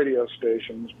lot of radio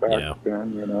stations back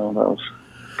then. That was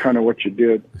kind of what you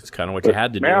did. It's kind of what you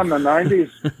had to do. Man, the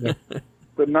 90s,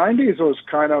 the 90s was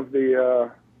kind of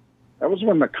that was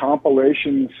when the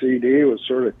compilation CD was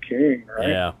sort of king, right?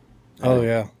 Yeah. Oh,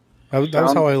 yeah. That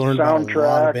was how I learned about a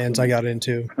lot of bands I got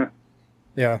into.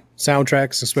 Yeah.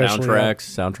 Soundtracks, especially.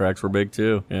 Soundtracks were big,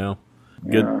 too. Yeah.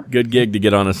 Good gig to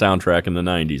get on a soundtrack in the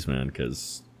 90s, man,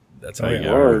 because that's how you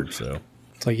got heard. So.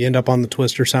 It's like you end up on the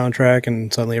Twister soundtrack,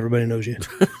 and suddenly everybody knows you.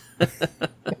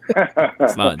 You're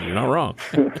not wrong.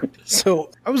 So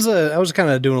I was kind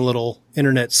of doing a little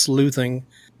internet sleuthing.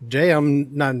 Jay,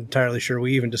 I'm not entirely sure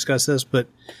we even discussed this, but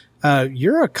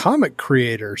you're a comic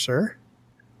creator, sir.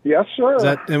 Yes,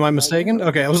 sir. Am I mistaken?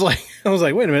 Okay, I was like,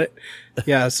 wait a minute.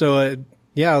 Yeah. So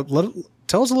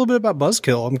tell us a little bit about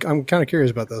Buzzkill. I'm kind of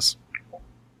curious about this.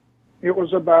 It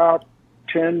was about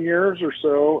 10 years or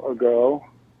so ago,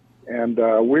 and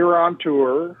we were on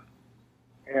tour.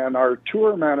 And our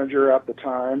tour manager at the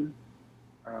time,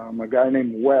 a guy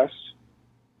named Wes,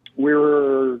 we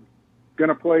were going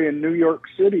to play in New York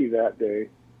City that day.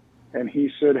 And he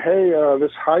said, hey,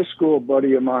 this high school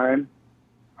buddy of mine,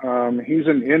 he's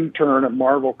an intern at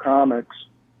Marvel Comics.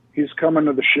 He's coming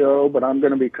to the show, but I'm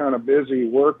going to be kind of busy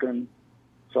working.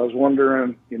 So I was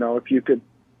wondering, if you could,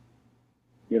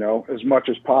 as much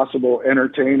as possible,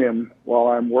 entertain him while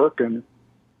I'm working,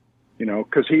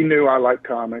 because he knew I like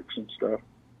comics and stuff.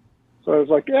 So I was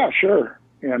like, yeah, sure.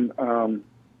 And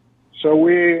so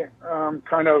we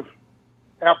kind of,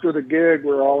 after the gig,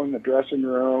 we're all in the dressing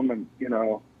room and,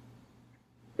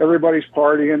 everybody's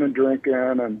partying and drinking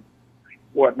and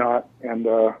whatnot. And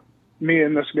me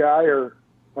and this guy are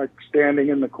like standing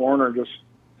in the corner just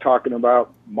talking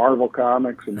about Marvel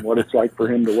Comics and what it's like for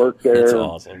him to work there. That's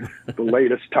awesome. The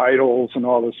latest titles and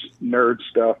all this nerd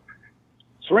stuff.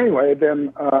 So anyway,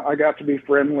 then I got to be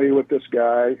friendly with this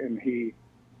guy, and he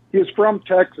was from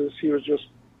Texas. He was just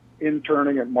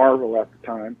interning at Marvel at the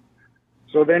time.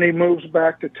 So then he moves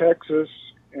back to Texas,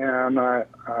 and I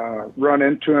run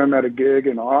into him at a gig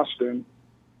in Austin.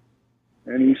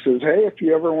 And he says, hey, if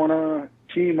you ever want to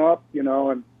team up,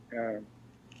 and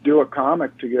do a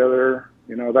comic together,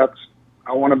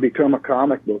 I want to become a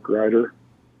comic book writer.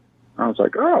 I was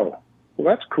like, oh,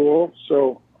 well, that's cool.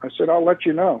 So I said, I'll let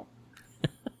you know.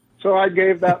 So I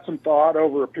gave that some thought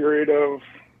over a period of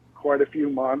quite a few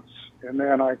months, and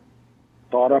then I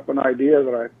thought up an idea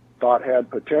that I thought had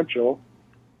potential.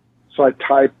 So I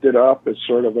typed it up as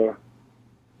sort of a,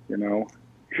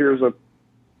 here's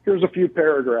a few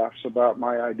paragraphs about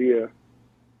my idea,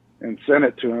 and sent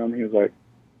it to him. He was like,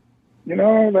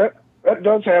 that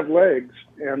does have legs.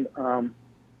 And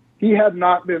he had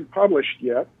not been published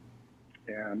yet,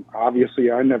 and obviously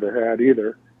I never had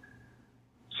either.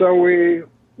 So we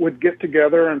would get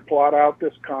together and plot out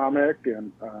this comic,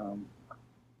 and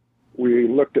we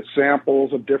looked at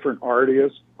samples of different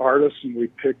artists, and we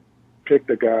picked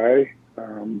a guy.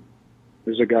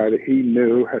 There's a guy that he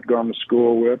knew, had gone to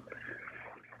school with.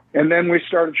 And then we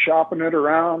started shopping it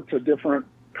around to different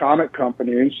comic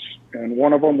companies, and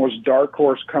one of them was Dark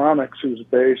Horse Comics, who's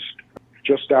based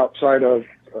just outside of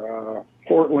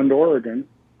Portland, Oregon.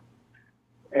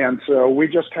 And so we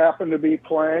just happened to be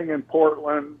playing in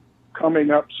Portland,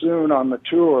 coming up soon on the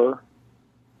tour.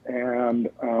 And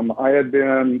I had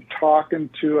been talking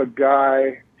to a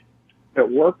guy that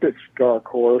worked at Dark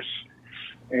Horse,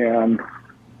 and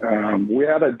we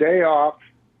had a day off,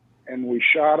 and we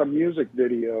shot a music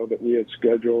video that we had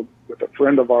scheduled with a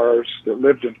friend of ours that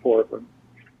lived in Portland.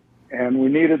 And we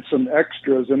needed some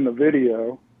extras in the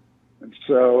video. And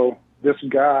so this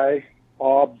guy,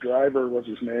 Bob Driver was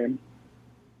his name,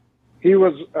 he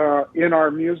was in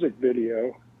our music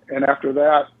video. And after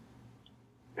that,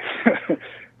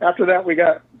 we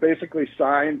got basically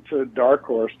signed to Dark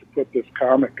Horse to put this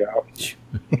comic out.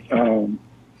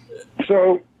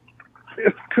 So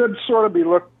it could sort of be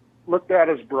looked at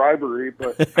as bribery,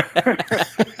 but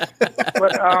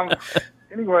but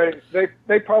anyway,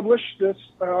 they published this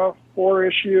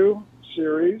 4-issue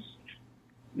series.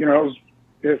 You know,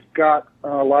 it got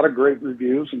a lot of great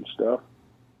reviews and stuff.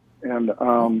 And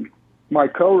my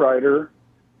co-writer,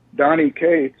 Donnie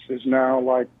Cates, is now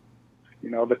like, you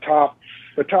know, the top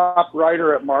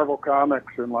writer at Marvel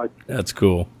Comics, and like, that's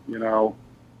cool. You know,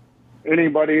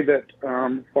 anybody that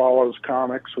follows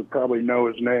comics would probably know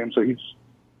his name. So he's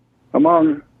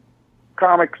among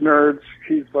comics nerds.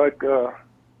 He's like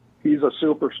he's a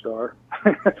superstar.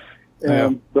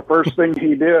 And the first thing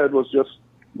he did was just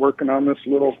working on this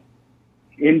little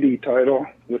indie title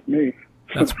with me.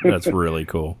 That's really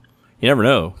cool. You never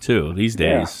know, too, these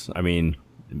days. Yeah. I mean,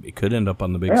 it could end up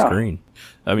on the big screen.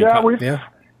 I mean,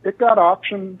 it got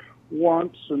optioned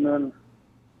once, and then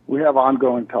we have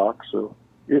ongoing talks, so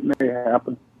it may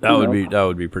happen. That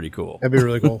would be pretty cool. That'd be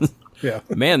really cool. Yeah,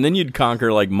 man. Then you'd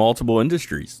conquer like multiple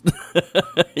industries.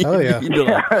 Oh yeah.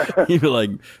 You'd be like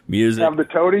music. Have the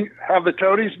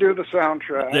Toadies do the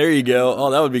soundtrack. There you go. Oh,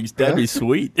 that'd be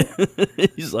sweet.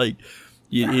 He's like,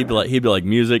 he'd be like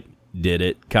music. Did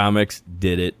it. Comics,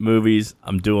 did it. Movies,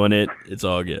 I'm doing it. It's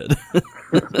all good.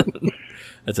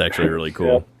 That's actually really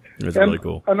cool. Yeah. It's really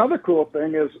cool. Another cool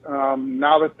thing is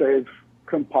now that they've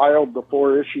compiled the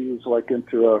 4 issues like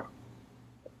into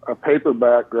a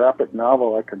paperback graphic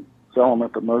novel, I can sell them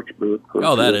at the merch booth for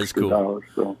that is cool.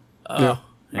 So. And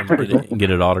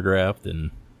get it autographed,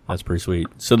 and that's pretty sweet.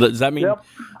 So does that mean? Yep.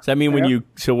 Does that mean when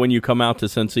you come out to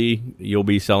Cincy, you'll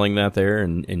be selling that there,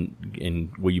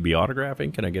 and will you be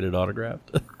autographing? Can I get it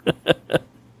autographed?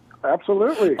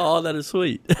 Absolutely. Oh, that is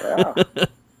sweet. Yeah.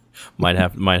 might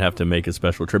have to make a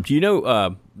special trip. Do you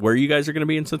know where you guys are going to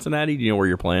be in Cincinnati? Do you know where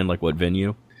you're playing? Like what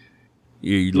venue?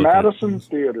 Madison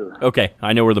Theater. Okay,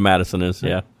 I know where the Madison is.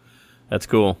 Yeah, that's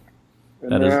cool.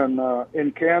 And then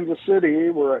in Kansas City,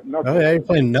 we're at Knuckleheads. Oh yeah, you're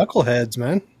playing Knuckleheads,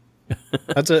 man.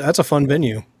 That's a fun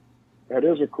venue. That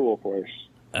is a cool place.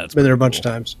 That's been there a bunch of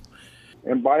times.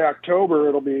 And by October,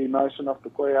 it'll be nice enough to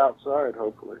play outside,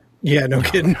 hopefully. Yeah, no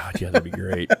kidding. God, yeah, that'd be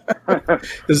great.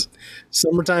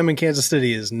 Summertime in Kansas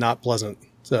City is not pleasant.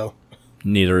 So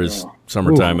neither is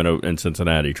summertime in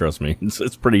Cincinnati. Trust me,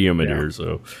 it's pretty humid here.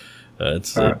 So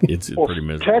it's pretty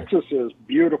miserable. Texas is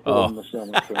beautiful in the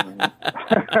summertime.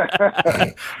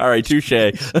 All right, touche.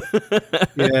 Yeah,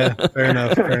 fair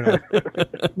enough.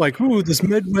 Like, ooh, this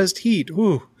Midwest heat.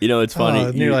 Ooh, you know, it's funny.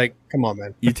 And you're like, come on,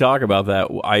 man. You talk about that.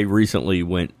 I recently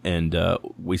went and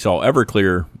we saw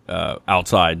Everclear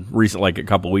outside like a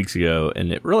couple weeks ago,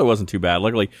 and it really wasn't too bad.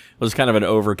 Luckily, it was kind of an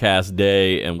overcast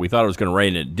day, and we thought it was going to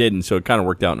rain, and it didn't, so it kind of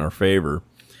worked out in our favor.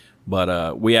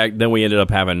 But we ended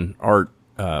up having Art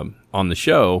on the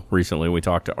show recently. We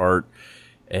talked to Art,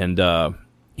 and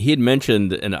he had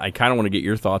mentioned, and I kind of want to get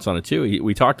your thoughts on it too.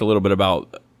 We talked a little bit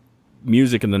about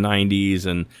music in the 90s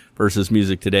and versus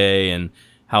music today, and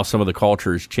how some of the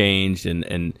culture has changed.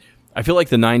 And I feel like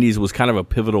the 90s was kind of a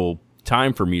pivotal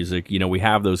time for music. You know, we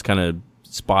have those kind of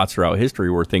spots throughout history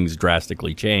where things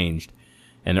drastically changed,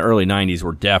 and the early 90s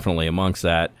were definitely amongst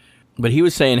that. But he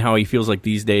was saying how he feels like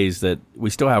these days that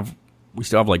we still have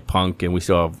like punk, and we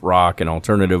still have rock and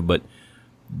alternative, but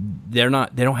they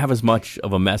don't have as much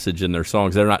of a message in their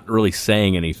songs. They're not really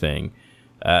saying anything.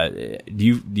 Do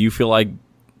you feel like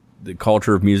the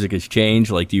culture of music has changed?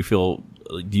 Like, do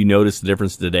you notice the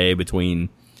difference today between,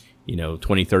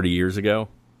 20, 30 years ago?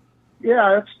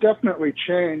 Yeah, it's definitely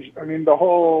changed. I mean, the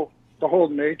whole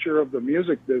nature of the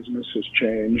music business has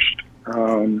changed.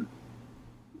 I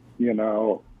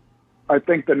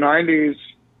think the 90s,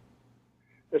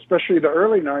 especially the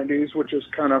early 90s, which is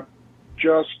kind of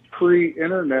just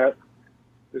pre-internet,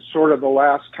 is sort of the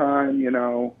last time,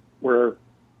 where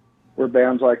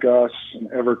bands like us and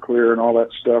Everclear and all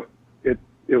that stuff, it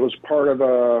was part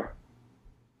of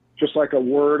just like a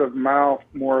word of mouth,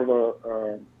 more of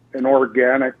an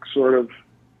organic sort of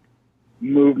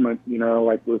movement,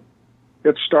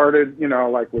 it started,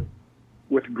 like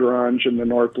with grunge in the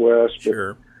Northwest.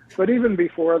 Sure. But even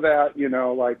before that,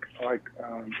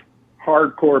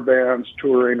 hardcore bands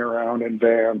touring around in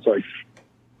bands like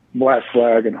Black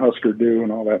Flag and Husker Du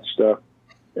and all that stuff.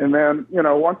 And then,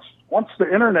 once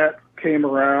the internet came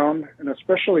around, and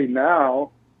especially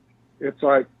now, it's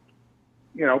like,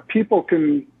 people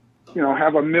can,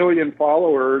 have 1 million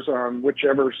followers on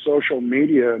whichever social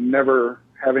media, never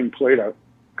having played a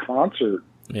concert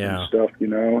and stuff,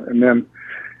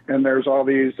 and there's all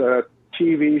these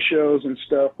TV shows and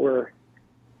stuff where,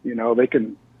 they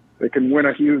can win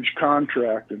a huge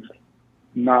contract and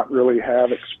not really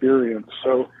have experience.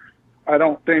 So I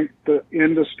don't think the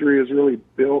industry is really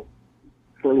built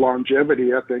for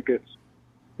longevity. I think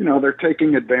they're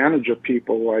taking advantage of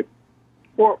people. Like,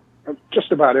 well,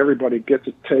 just about everybody gets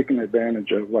taken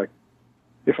advantage of. Like,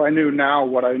 if I knew now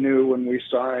what I knew when we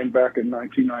signed back in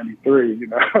 1993,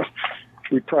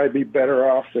 we'd probably be better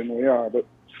off than we are. But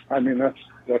I mean, that's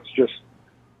just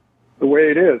the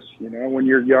way it is. When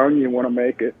you're young, you want to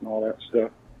make it and all that stuff.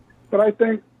 But I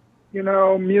think,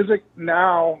 music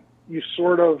now, you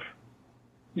sort of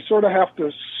have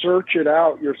to search it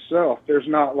out yourself. There's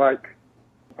not like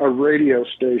a radio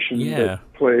station that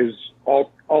plays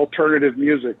alternative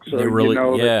music. So they really,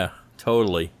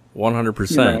 totally,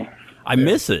 100%. I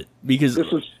miss it because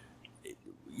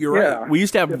you're right. We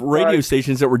used to have radio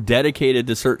stations that were dedicated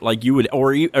to certain, like you would,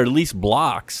 or at least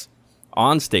blocks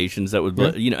on stations that would,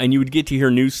 and you would get to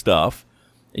hear new stuff,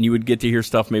 and you would get to hear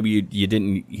stuff maybe you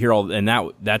didn't hear all, and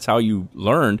that's how you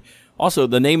learned. Also,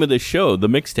 the name of the show, the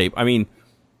mixtape. I mean,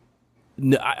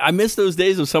 I miss those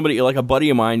days of somebody, like a buddy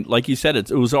of mine, like you said,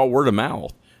 it was all word of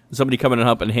mouth. Somebody coming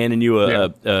up and handing you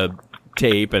a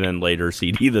tape and then later a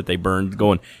CD that they burned,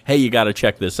 going, hey, you got to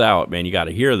check this out, man. You got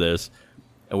to hear this.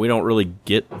 And we don't really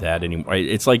get that anymore.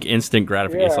 It's like instant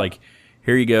gratification. It's like,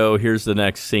 here you go. Here's the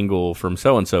next single from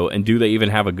so-and-so. And do they even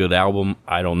have a good album?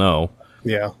 I don't know.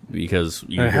 Yeah. Because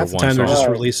you hear half the time they're just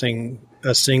releasing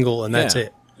a single and that's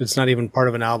it. It's not even part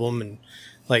of an album. And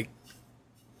like,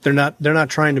 they're not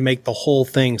trying to make the whole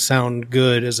thing sound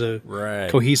good as a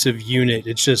cohesive unit.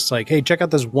 It's just like, hey, check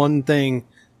out this one thing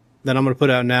that I'm going to put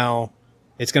out now.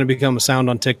 It's going to become a sound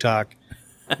on TikTok.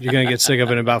 You're going to get sick of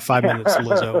it in about 5 minutes,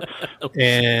 Lizzo.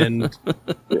 And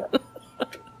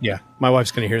my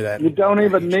wife's going to hear that. You don't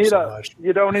even need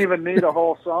a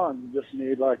whole song. You just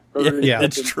need like 30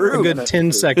 it's true. A good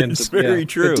 10 seconds. It's very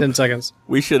true. 10 seconds.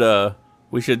 We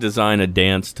should design a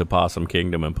dance to Possum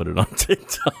Kingdom and put it on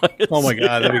TikTok. Oh my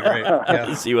God, that'd be great.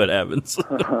 Yeah. See what happens.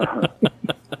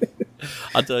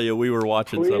 I'll tell you, we were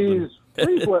watching something.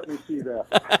 Please let me see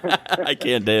that. I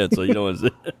can't dance, so you don't want to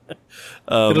see it.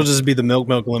 It'll just be the Milk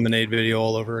Lemonade video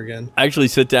all over again. I actually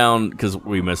sit down, because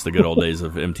we miss the good old days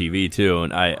of MTV too,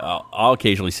 and I'll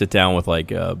occasionally sit down with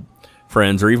like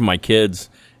friends or even my kids,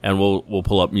 and we'll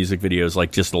pull up music videos,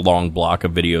 like just a long block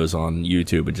of videos on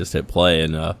YouTube and just hit play.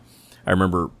 And I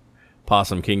remember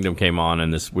Possum Kingdom came on,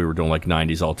 and we were doing like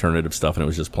 90s alternative stuff, and it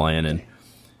was just playing, and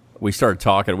we started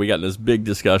talking. We got in this big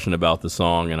discussion about the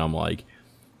song, and I'm like,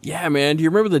 yeah, man, do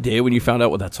you remember the day when you found out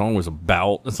what that song was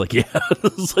about? It's like, yeah,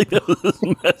 it's like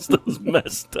that was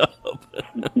messed up.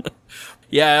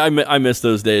 Yeah, I miss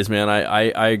those days, man.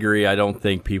 I agree. I don't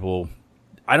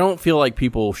feel like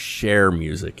people share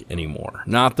music anymore.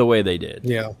 Not the way they did.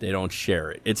 Yeah. They don't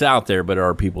share it. It's out there, but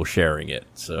are people sharing it?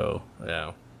 So,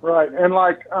 yeah. Right. And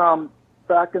like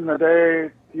back in the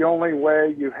day, the only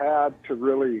way you had to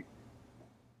really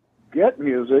get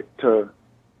music to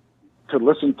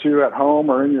listen to at home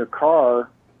or in your car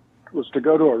was to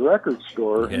go to a record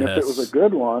store. Yes. And if it was a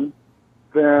good one,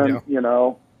 then,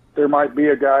 there might be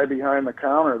a guy behind the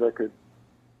counter that could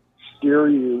steer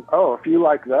you. Oh, if you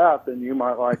like that, then you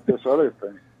might like this other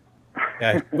thing.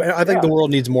 Yeah, I think the world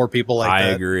needs more people like that.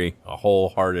 I agree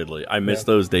wholeheartedly. I miss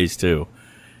those days too.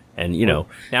 And,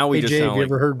 now we just Jay, sound have you like...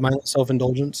 ever heard Mindless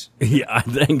Self-Indulgence? Yeah,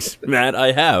 thanks, Matt.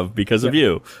 I have, because of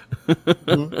you.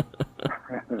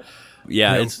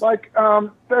 Yeah, it's like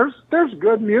there's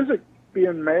good music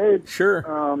being made.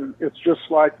 Sure. It's just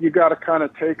like you got to kind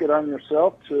of take it on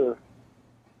yourself to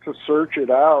search it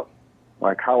out,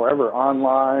 like however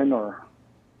online, or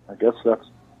I guess that's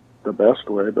the best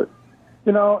way. But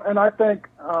and I think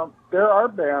there are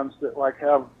bands that like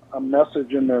have a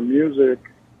message in their music.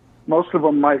 Most of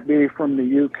them might be from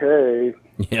the UK.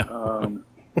 Yeah.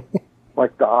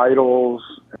 Like the Idols.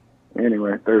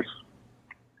 Anyway, there's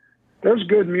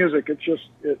good music.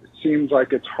 It seems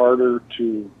like it's harder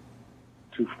to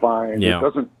find. Yeah.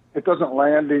 It doesn't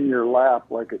land in your lap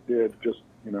like it did. Just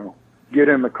get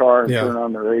in the car and turn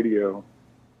on the radio.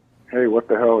 Hey, what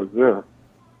the hell is this?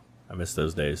 I miss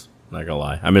those days. Not gonna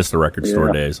lie, I miss the record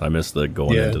store days. I miss the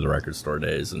going into the record store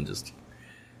days and just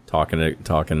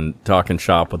talking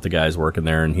shop with the guys working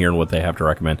there and hearing what they have to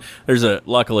recommend.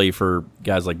 Luckily for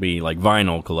guys like me, like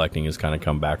vinyl collecting has kind of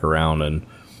come back around, and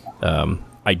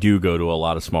I do go to a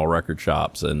lot of small record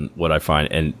shops, and what I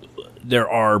find, and there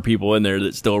are people in there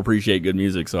that still appreciate good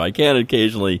music, so I can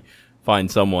occasionally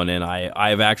find someone. And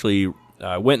I've actually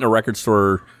went in a record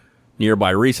store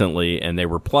nearby recently, and they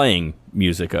were playing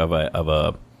music of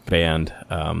a band,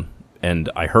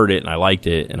 and I heard it and I liked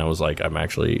it, and I was like, I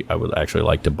would actually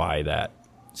like to buy that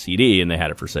CD, and they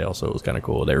had it for sale, so it was kind of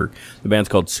cool. The band's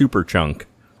called Super Chunk.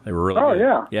 They were really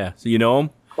good. Yeah. So you know them?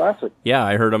 Classic. Yeah,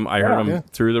 I heard them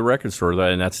through the record store,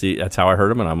 and that's how I heard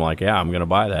them, and I'm like, yeah, I'm gonna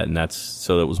buy that, and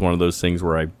so that was one of those things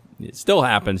where I it still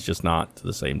happens, just not to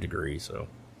the same degree. So,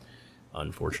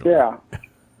 unfortunately, yeah,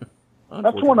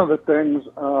 that's one of the things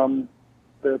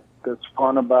that's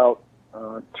fun about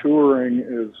touring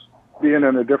is being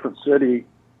in a different city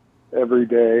every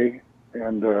day,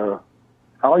 and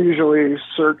I'll usually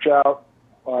search out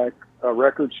like a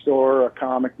record store, a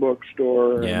comic book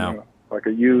store, and, like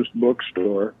a used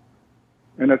bookstore,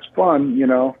 and it's fun,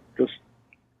 just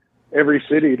every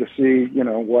city to see,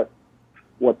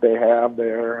 what they have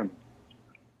there, and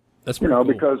that's cool.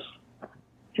 Because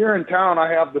here in town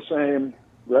I have the same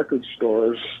record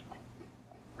stores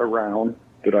around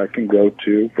that I can go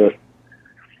to, but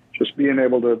just being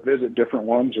able to visit different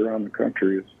ones around the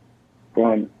country is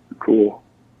fun and cool.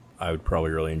 I would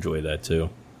probably really enjoy that too.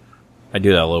 I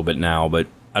do that a little bit now, but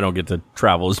I don't get to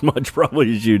travel as much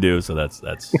probably as you do, so that's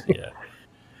yeah.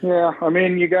 Yeah, I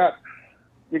mean you got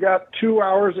 2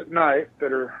 hours at night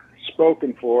that are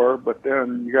spoken for, but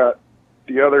then you got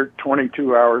the other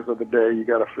 22 hours of the day you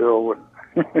got to fill with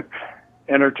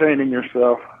entertaining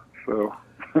yourself. So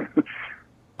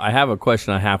I have a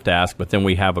question I have to ask, but then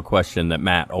we have a question that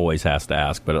Matt always has to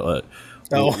ask, but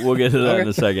we'll get to that in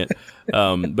a second.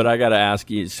 But I got to ask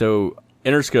you, so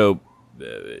Interscope,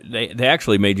 they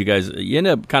actually made you guys, you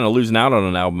ended up kind of losing out on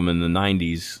an album in the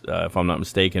 90s, if I'm not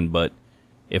mistaken, but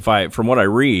from what I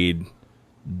read,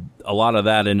 a lot of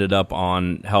that ended up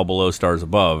on Hell Below, Stars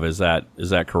Above. Is that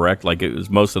correct? Like it was,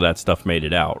 most of that stuff made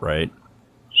it out, right?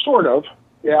 Sort of,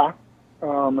 yeah.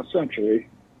 Essentially,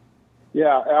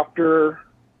 yeah. After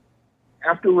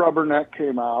Rubberneck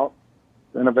came out,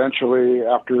 then eventually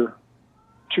after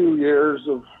 2 years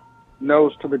of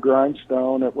Nose to the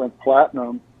Grindstone, it went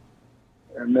platinum,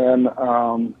 and then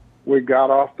we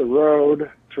got off the road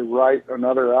to write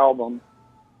another album.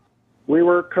 We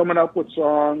were coming up with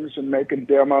songs and making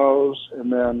demos,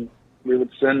 and then we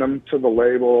would send them to the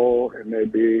label, and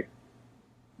they'd be,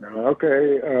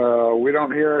 okay, we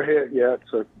don't hear a hit yet,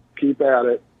 so keep at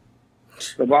it.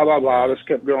 So blah, blah, blah. This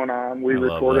kept going on. We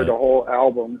recorded a whole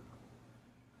album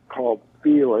called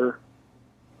Feeler,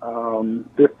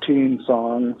 15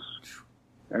 songs,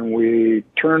 and we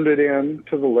turned it in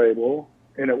to the label,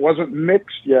 and it wasn't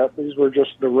mixed yet. These were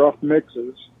just the rough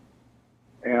mixes.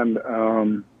 And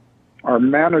our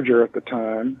manager at the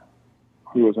time,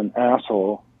 who was an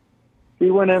asshole,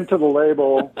 he went into the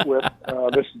label with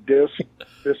this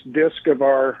disc of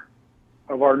our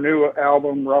new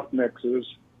album, Rough Mixes,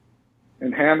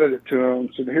 and handed it to him and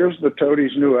said, "Here's the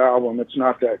Toadies' new album. It's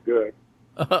not that good."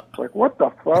 It's like, what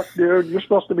the fuck, dude? You're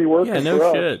supposed to be working for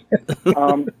us. Shit.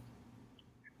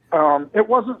 It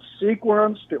wasn't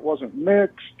sequenced, it wasn't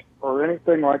mixed or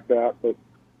anything like that, but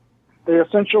they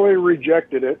essentially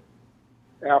rejected it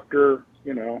after,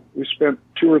 we spent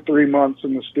 2 or 3 months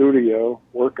in the studio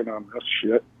working on this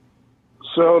shit.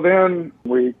 So then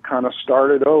we kind of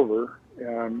started over,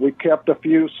 and we kept a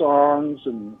few songs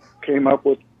and came up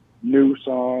with new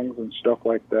songs and stuff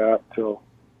like that till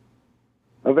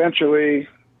eventually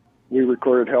we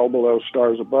recorded Hell Below,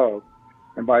 Stars Above.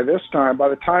 And by the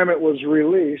time it was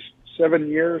released, 7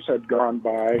 years had gone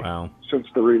by since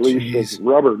the release of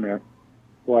Rubberneck.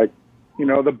 Like,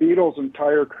 the Beatles'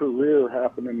 entire career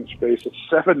happened in the space of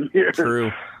 7 years.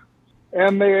 True.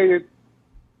 And they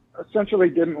essentially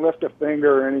didn't lift a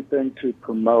finger or anything to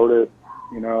promote it.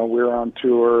 We were on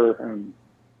tour, and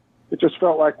it just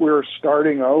felt like we were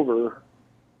starting over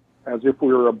as if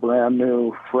we were a brand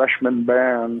new freshman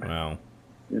band. Wow.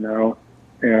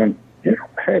 And,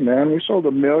 hey, man, we sold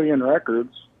 1 million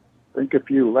records. I think if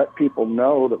you let people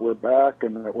know that we're back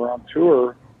and that we're on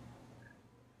tour,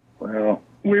 well,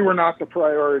 we were not the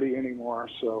priority anymore.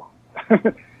 So,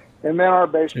 and then our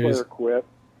bass player quit,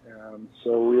 and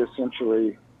so we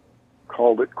essentially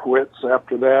called it quits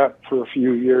after that for a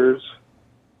few years.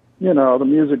 The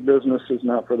music business is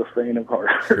not for the faint of heart.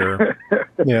 Sure.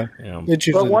 Yeah. It's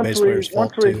usually the bass player's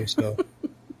fault too. So.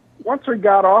 Once we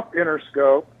got off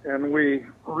Interscope and we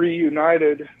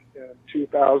reunited in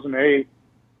 2008,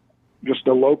 just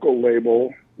a local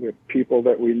label with people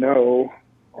that we know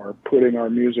are putting our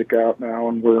music out now,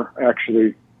 and we're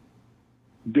actually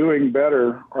doing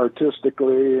better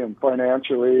artistically and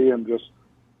financially and just,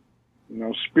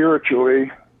 spiritually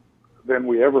than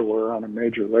we ever were on a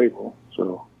major label.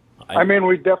 So,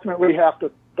 we definitely have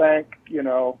to thank,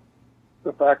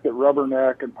 the fact that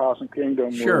Rubberneck and Possum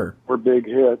Kingdom were big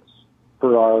hits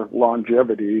for our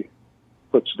longevity.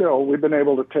 But still, we've been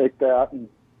able to take that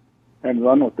and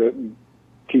run with it and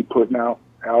keep putting out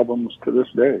albums to this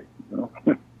day.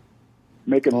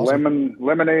 Making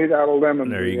lemonade out of lemons.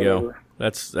 There you go.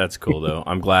 That's cool though.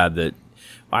 I'm glad that,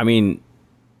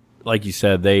 like you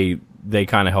said, they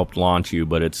kind of helped launch you,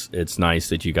 but it's nice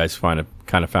that you guys kind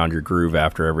of found your groove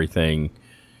after everything.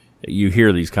 You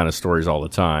hear these kind of stories all the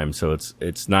time, so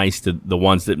it's nice to the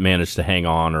ones that manage to hang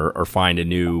on or find a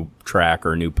new track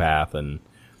or a new path and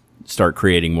start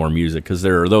creating more music, because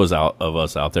there are those of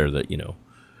us out there that, you know,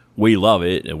 we love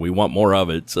it and we want more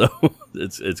of it, so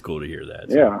it's cool to hear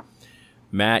that. So. Yeah.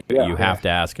 Matt, you have to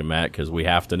ask him, Matt, because we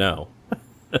have to know.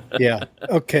 Yeah.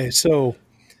 Okay, so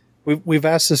we've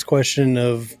asked this question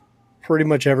of pretty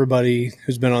much everybody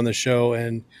who's been on the show,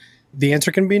 and the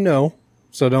answer can be no,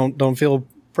 so don't feel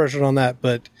pressured on that,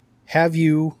 but have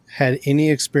you had any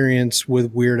experience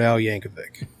with Weird Al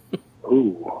Yankovic?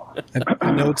 Ooh.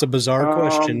 I know it's a bizarre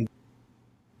question.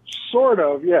 Sort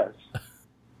of, yes.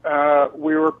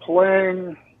 We were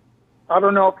playing, I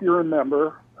don't know if you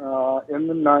remember, in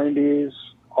the 90s,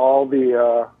 all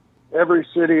the, every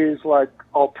city's like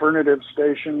alternative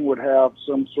station would have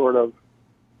some sort of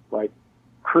like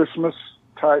Christmas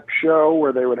type show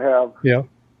where they would have, you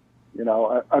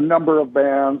know, a number of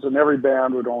bands, and every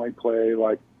band would only play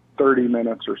like 30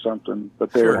 minutes or something,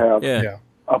 but they would have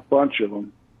a bunch of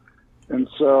them. And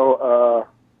so,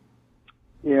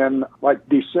 in like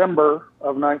December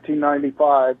of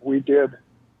 1995, we did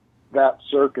that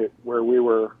circuit where we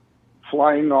were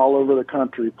flying all over the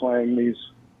country playing these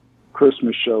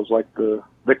Christmas shows, like the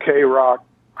K-Rock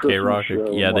Christmas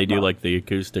show. Yeah, they do like the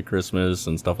acoustic Christmas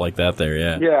and stuff like that there,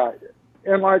 yeah. Yeah,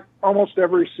 and like almost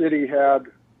every city had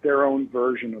their own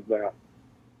version of that.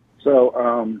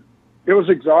 So it was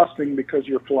exhausting because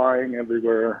you're flying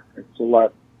everywhere. It's a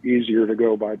lot easier to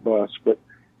go by bus. But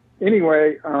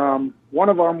anyway, one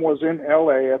of them was in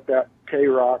LA at that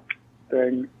K-Rock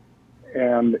thing,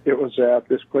 and it was at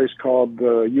this place called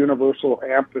the Universal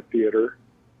Amphitheater.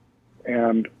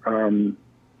 And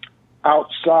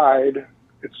outside,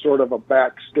 it's sort of a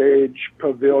backstage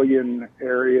pavilion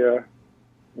area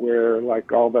where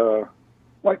like all the,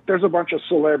 like there's a bunch of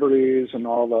celebrities and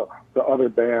all the other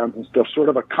bands and stuff, sort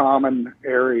of a common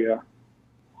area.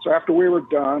 So after we were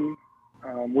done,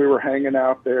 we were hanging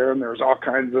out there, and there's all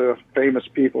kinds of famous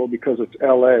people because it's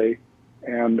LA.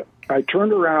 And I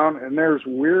turned around, and there's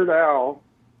Weird Al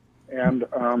and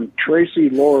Tracy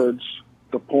Lords,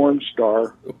 the porn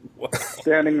star,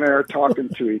 standing there talking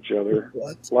to each other,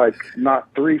 like not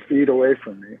 3 feet away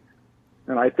from me.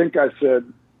 And I think I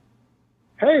said,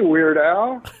 "Hey, Weird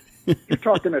Al, you're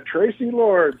talking to Tracy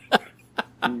Lords."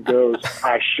 And he goes,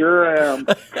 "I sure am."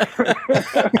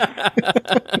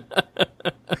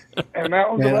 And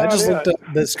that was Man, I just looked up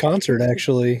this concert,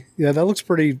 actually. Yeah, that looks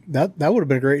pretty. That would have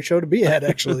been a great show to be at,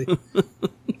 actually.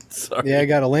 Sorry. Yeah, I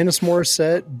got Alanis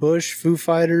Morissette, Bush, Foo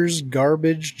Fighters,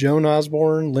 Garbage, Joan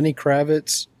Osborne, Lenny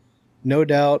Kravitz, No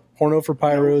Doubt, Porno for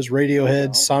Pyros,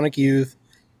 Radiohead, Sonic Youth,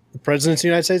 the President of the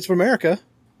United States of America.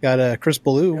 Got Chris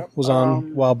Ballou was on a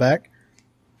while back.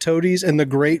 Toadies, and the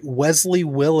great Wesley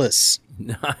Willis,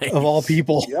 of all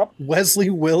people. Yep. Wesley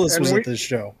Willis was at this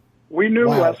show. We knew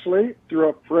Wesley through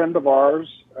a friend of ours.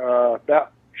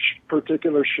 That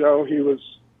particular show, he was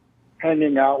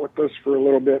hanging out with us for a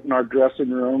little bit in our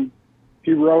dressing room.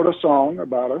 He wrote a song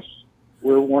about us.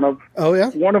 We're one of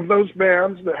those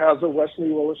bands that has a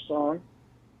Wesley Willis song.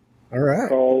 All right.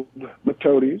 Called the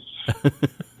Toadies.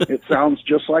 It sounds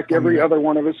just like every other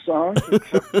one of his songs.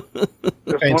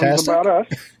 This one's about us.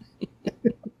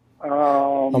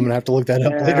 I'm going to have to look that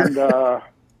up later.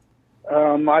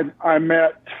 And I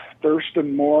met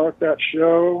Thurston Moore at that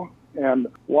show, and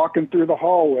walking through the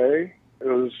hallway, it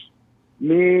was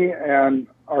me and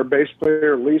our bass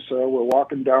player, Lisa, were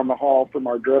walking down the hall from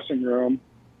our dressing room,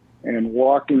 and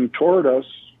walking toward us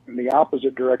in the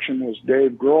opposite direction was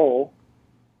Dave Grohl.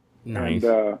 Nice.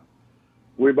 And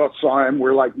we both saw him.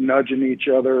 We're like nudging each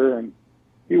other, and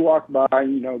he walked by,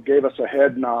 gave us a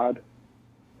head nod,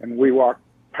 and we walked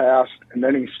past, and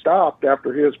then he stopped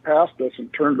after he was past us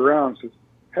and turned around and says,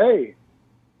 "Hey,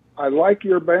 I like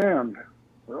your band."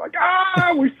 We're like,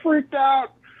 we freaked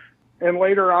out. And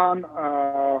later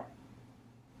on,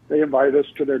 they invited us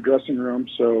to their dressing room,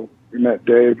 so we met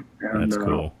Dave and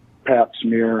cool. Pat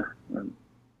Smear, and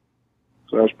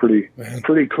so that was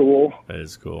pretty cool. That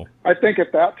is cool. I think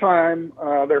at that time,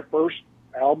 their first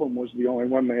album was the only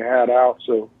one they had out,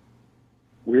 so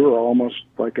we were almost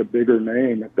like a bigger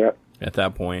name at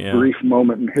that point, yeah. Brief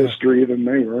moment in history than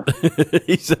they were.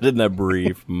 He said in that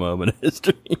brief moment in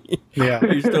history. Yeah.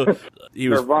 He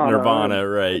was Nirvana,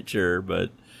 right, sure. But,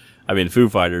 I mean, Foo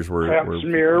Fighters were... Pat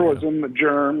Smear was in the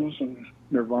Germs and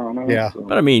Nirvana. Yeah. So.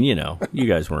 But, I mean, you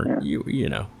guys weren't...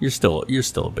 You're still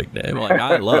a big name. Like,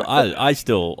 I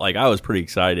was pretty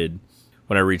excited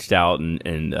when I reached out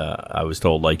and I was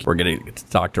told, like, we're going to get to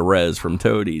talk to Rez from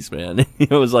Toadies, man.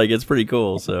 It was like, it's pretty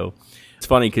cool. So it's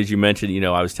funny because you mentioned, you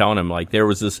know, I was telling him, like, there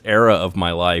was this era of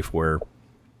my life where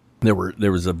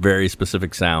there was a very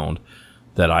specific sound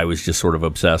that I was just sort of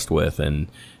obsessed with, and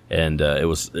it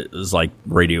was like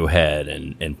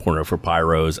Radiohead and Porno for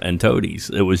Pyros and Toadies.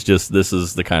 It was just, this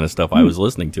is the kind of stuff I was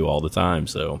listening to all the time.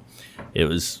 So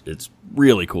it's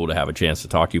really cool to have a chance to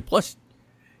talk to you. Plus,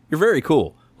 you're very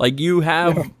cool. Like, you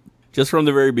have, just from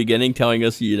the very beginning, telling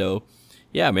us, you know,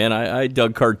 yeah, man, I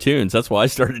dug cartoons. That's why I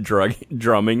started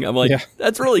drumming. I'm like,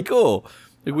 that's really cool.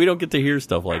 Like, we don't get to hear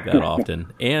stuff like that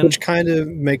often. And which kind of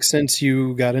makes sense.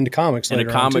 You got into comics and a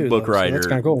comic book writer. So that's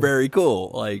kind of cool. Very cool.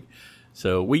 Like,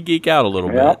 so we geek out a little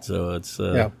bit. So it's,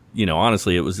 you know,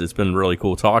 honestly, it's been really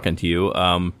cool talking to you.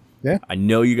 I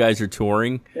know you guys are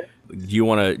touring. Do you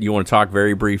want to talk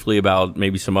very briefly about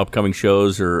maybe some upcoming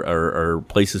shows or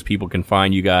places people can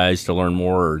find you guys to learn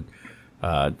more,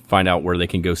 or find out where they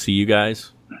can go see you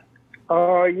guys?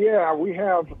 Yeah, we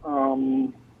have,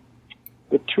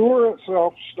 the tour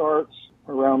itself starts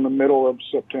around the middle of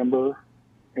September,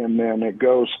 and then it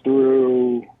goes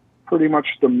through pretty much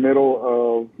the middle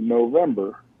of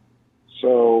November.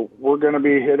 So we're going to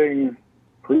be hitting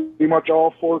pretty much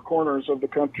all four corners of the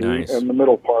country and the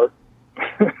middle part.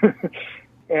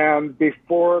 And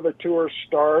before the tour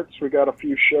starts, we got a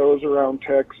few shows around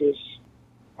Texas,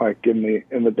 like in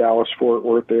the Dallas-Fort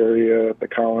Worth area at the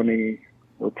Colony.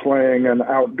 We're playing an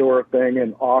outdoor thing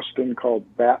in Austin called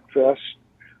Bat Fest.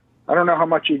 I don't know how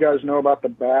much you guys know about the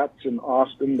bats in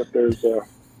Austin, but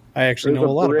I actually know a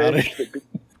lot about it.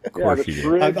 Of course you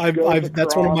do.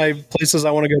 That's one of my places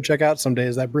I want to go check out someday,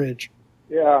 is that bridge.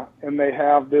 Yeah, and they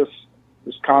have this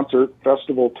concert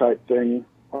festival type thing,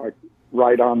 like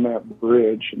right on that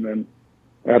bridge, and then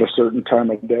at a certain time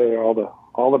of day,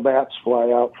 all the bats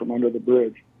fly out from under the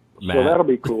bridge. Matt, so that'll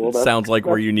be cool. That sounds like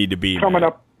where you need to be. Coming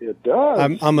up, it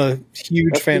does. I'm a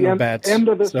huge fan of bats. End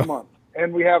of this month,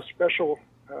 and we have special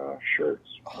shirts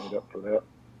made up for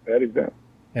that event.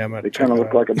 Yeah, they kind of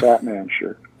look like a Batman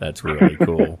shirt. That's really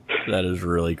cool. That is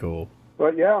really cool.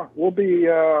 But yeah, we'll be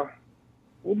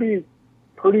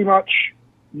pretty much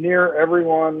near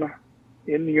everyone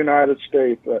in the United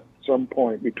States at some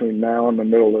point between now and the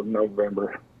middle of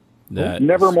November.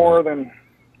 Never more than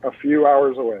a few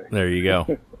hours away. There you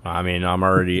go. I mean, I'm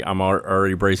already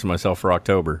bracing myself for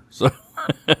October. So.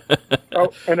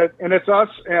 And it's us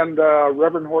and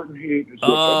Reverend Horton Heat.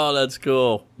 That's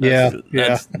cool.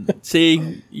 That's,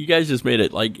 see, you guys just made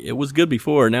it like it was good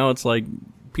before. Now it's like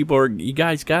you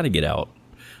guys got to get out.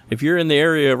 If you're in the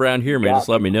area around here, man, just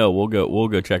let me know. We'll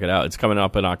go check it out. It's coming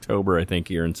up in October, I think,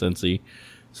 here in Cincy.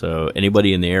 So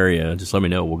anybody in the area, just let me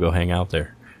know. We'll go hang out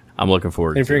there. I'm looking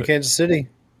forward to it. If you're in Kansas City,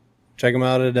 check them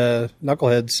out at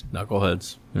Knuckleheads.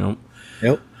 Knuckleheads.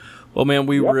 Yep. Well, man,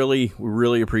 we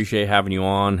really appreciate having you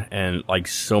on, and like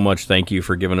so much. Thank you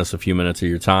for giving us a few minutes of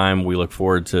your time. We look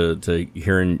forward to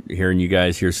hearing you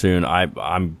guys here soon. I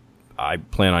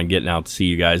plan on getting out to see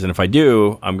you guys, and if I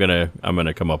do, I'm gonna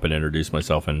come up and introduce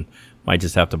myself, and might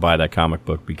just have to buy that comic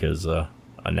book because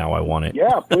now I want it.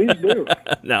 Yeah, please do.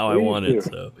 Now please I want it.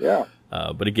 So yeah.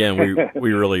 But again,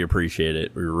 we really appreciate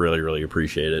it. We really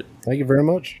appreciate it. Thank you very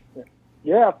much.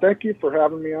 Yeah, thank you for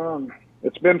having me on.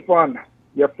 It's been fun.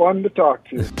 You're fun to talk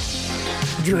to.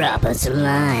 Drop us a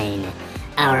line.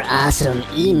 Our awesome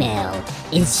email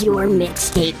is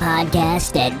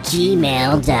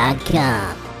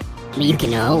yourmixtapepodcast@gmail.com. You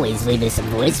can always leave us a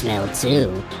voicemail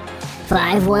too.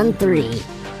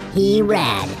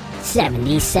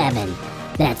 513-HE-RAD-77.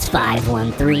 That's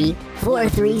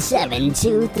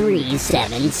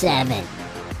 513-437-2377.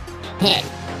 Hey,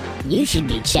 you should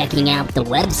be checking out the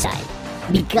website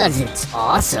because it's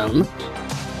awesome.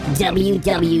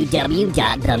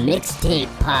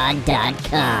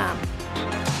 www.themixtapepod.com.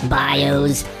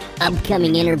 Bios,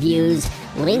 upcoming interviews,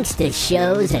 links to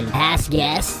shows and past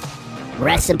guests,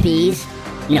 recipes.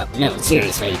 No,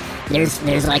 seriously.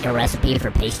 There's like a recipe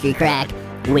for pastry crack,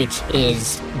 which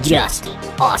is just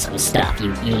awesome stuff.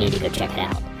 You need to go check it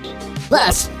out.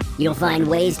 Plus, you'll find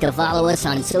ways to follow us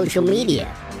on social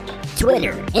media.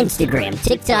 Twitter, Instagram,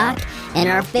 TikTok, and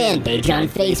our fan page on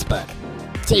Facebook.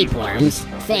 Tapeworms,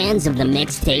 fans of the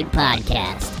Mixtape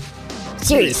Podcast.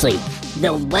 Seriously,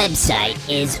 the website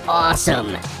is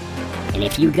awesome. And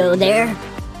if you go there,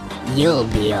 you'll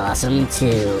be awesome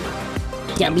too.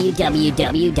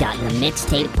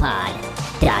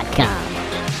 www.themixtapepod.com.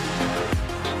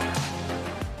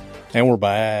 And we're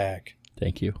back.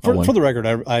 Thank you. For the record,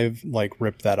 I've like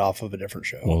ripped that off of a different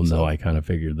show. Well, no, I kind of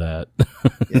figured that.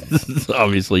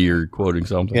 Obviously, you're quoting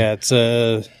something. Yeah, it's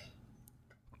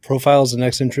Profiles and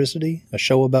Eccentricity, a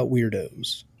show about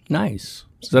weirdos. Nice.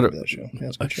 Is that that show?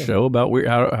 Yeah, a show about weird?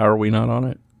 How are we not on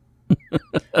it?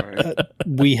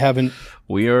 We haven't.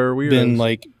 We are weirdos. Been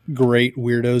like great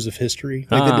weirdos of history.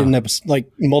 Like they did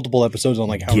multiple episodes on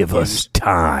like how give us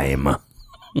time.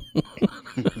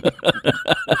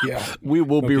 Yeah, we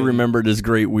will be remembered as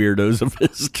great weirdos of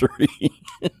history.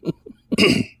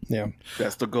 Yeah,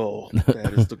 that's the goal.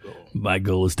 That is the goal. My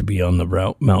goal is to be on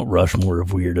the Mount Rushmore of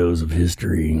weirdos of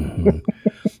history.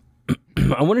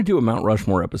 I want to do a Mount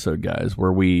Rushmore episode, guys,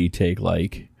 where we take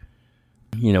like,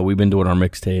 we've been doing our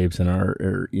mixtapes and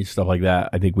our stuff like that.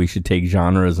 I think we should take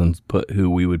genres and put who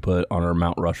we would put on our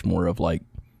Mount Rushmore of like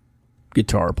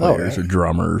guitar players or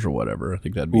drummers or whatever. I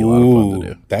think that'd be a lot of fun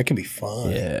to do. That could be fun.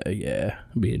 Yeah.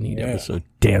 It'd be a neat episode.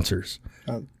 Dancers.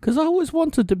 Because I always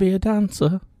wanted to be a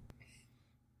dancer.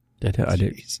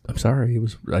 I'm sorry.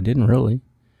 I didn't really.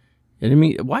 I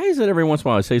mean, why is it every once in a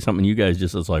while I say something and you guys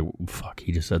just, it's like, fuck,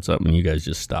 he just said something and you guys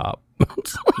just stop.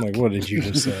 Like, what did you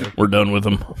just say? We're done with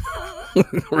him.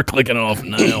 We're clicking off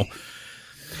now.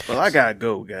 Well, I gotta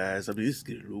go, guys. I mean, this is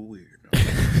getting a little weird.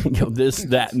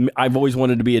 I've always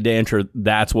wanted to be a dancer.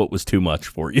 That's what was too much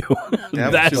for you.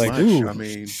 That's too much. I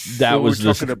mean, that was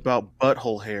we're talking about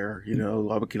butthole hair.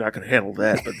 I can handle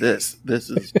that, but this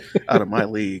is out of my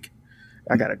league.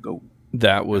 I gotta go.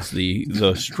 That was the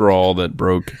straw that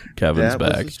broke Kevin's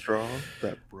back. That was the straw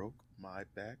that broke my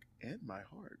back and my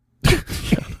heart. I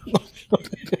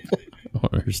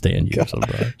don't understand you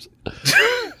sometimes.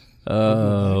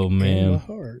 Oh, man.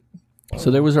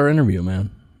 So there was our interview,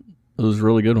 man. It was a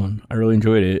really good one. I really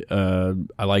enjoyed it.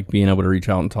 I like being able to reach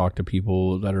out and talk to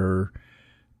people that are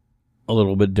a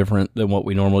little bit different than what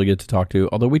we normally get to talk to.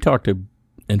 Although we talk to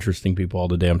interesting people all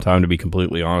the damn time, to be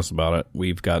completely honest about it.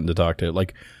 We've gotten to talk to,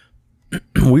 like,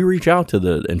 we reach out to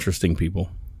the interesting people.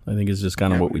 I think it's just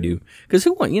kind of what we do. Because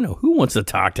who wants to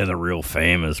talk to the real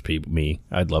famous people? Me.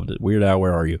 I'd love it. Weird Al,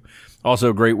 where are you?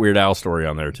 Also, great Weird Al story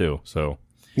on there, too. So,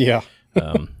 yeah.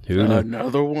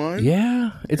 Another one?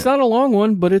 Yeah. It's not a long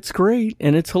one, but it's great.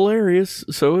 And it's hilarious.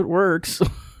 So it works.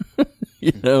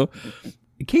 In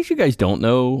case you guys don't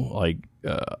know, like,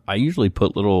 I usually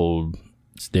put little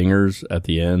stingers at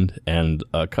the end. And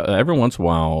every once in a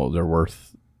while,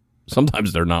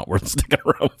 sometimes they're not worth sticking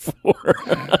around for.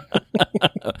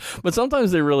 But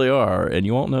sometimes they really are. And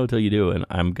you won't know till you do. And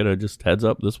I'm going to just heads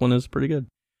up. This one is pretty good.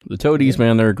 The Toadies,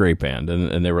 man, they're a great band,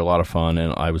 and they were a lot of fun,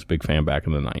 and I was a big fan back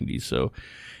in the 90s, so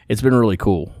it's been really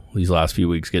cool these last few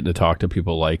weeks getting to talk to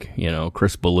people like,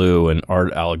 Chris Ballou and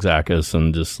Art Alexakis,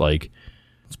 and just like,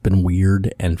 it's been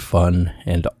weird and fun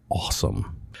and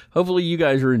awesome. Hopefully you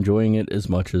guys are enjoying it as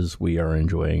much as we are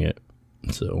enjoying it,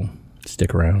 so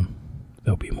stick around.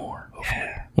 There'll be more, hopefully.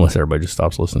 Unless everybody just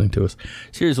stops listening to us.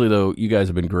 Seriously, though, you guys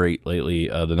have been great lately.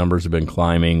 The numbers have been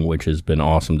climbing, which has been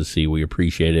awesome to see. We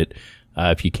appreciate it.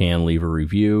 If you can, leave a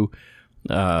review.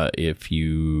 If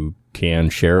you can,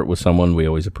 share it with someone. We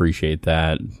always appreciate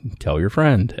that. Tell your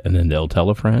friend, and then they'll tell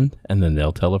a friend, and then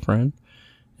they'll tell a friend.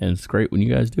 And it's great when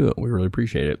you guys do it. We really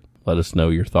appreciate it. Let us know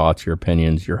your thoughts, your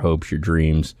opinions, your hopes, your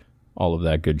dreams, all of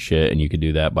that good shit. And you can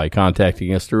do that by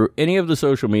contacting us through any of the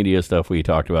social media stuff we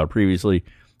talked about previously.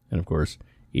 And, of course,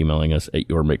 emailing us at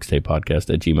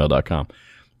yourmixtapepodcast@gmail.com.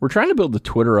 We're trying to build the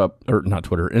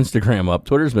Instagram up.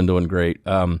 Twitter's been doing great.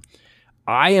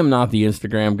 I am not the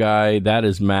Instagram guy. That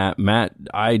is Matt. Matt,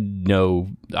 I know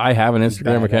I have an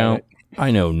Instagram account. I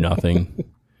know nothing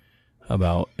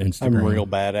about Instagram. I'm real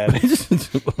bad at it.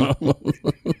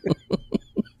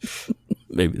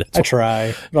 Maybe that's I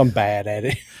try, but I'm bad at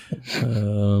it.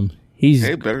 He's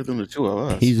better than the two of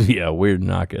us. We're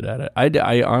not good at it.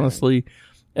 I honestly,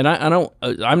 and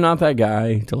I'm not that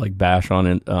guy to like bash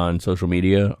on social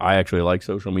media. I actually like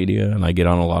social media and I get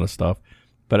on a lot of stuff,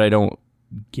 but I don't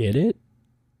get it.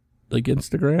 Like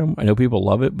Instagram, I know people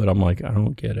love it, but I'm like, I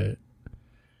don't get it.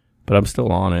 But I'm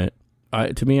still on it.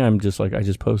 To me, I'm just like, I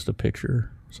just post a picture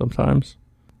sometimes.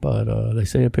 But they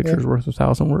say a picture's worth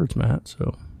 1,000 words, Matt.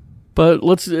 So, but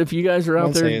if you guys are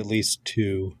out there, say at least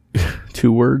 2.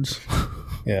 2 words.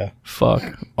 Yeah. Fuck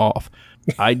off.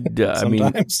 I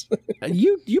mean,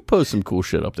 you post some cool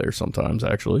shit up there sometimes.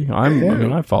 Actually,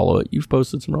 I follow it. You've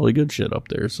posted some really good shit up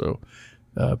there, so.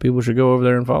 People should go over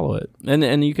there and follow it.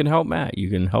 And you can help Matt. You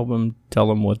can help him,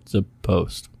 tell him what to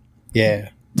post. Yeah.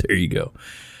 There you go.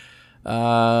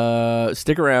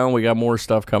 Stick around. We got more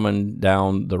stuff coming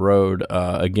down the road.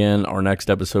 Again, our next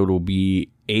episode will be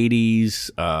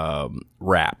 80s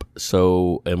rap.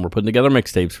 So, and we're putting together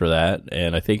mixtapes for that.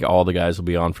 And I think all the guys will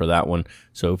be on for that one.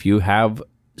 So if you have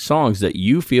songs that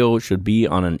you feel should be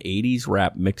on an 80s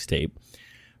rap mixtape,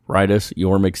 write us,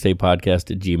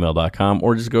 yourmixtapepodcast@gmail.com,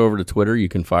 or just go over to Twitter. You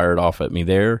can fire it off at me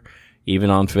there. Even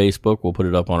on Facebook, we'll put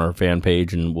it up on our fan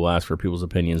page, and we'll ask for people's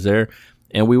opinions there.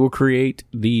 And we will create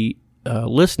the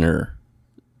listener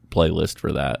playlist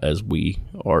for that, as we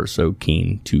are so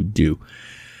keen to do.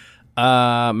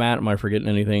 Matt, am I forgetting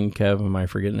anything? Kev, am I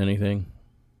forgetting anything?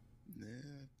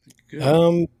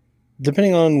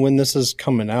 Depending on when this is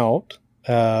coming out,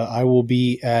 I will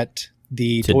be at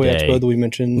the Toy Expo that we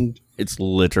mentioned. It's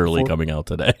literally coming out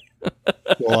today.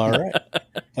 Well, all right.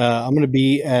 I'm going to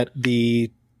be at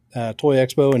the Toy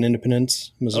Expo in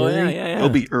Independence, Missouri. Oh, yeah. It'll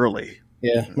be early.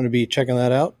 Yeah, I'm going to be checking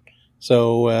that out.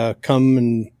 So come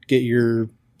and get your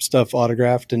stuff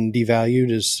autographed and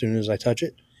devalued as soon as I touch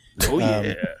it. Oh,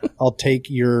 yeah. I'll take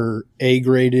your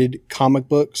A-graded comic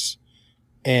books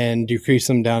and decrease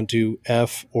them down to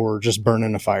F or just burn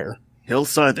in a fire. He'll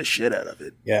sign the shit out of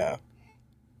it. Yeah.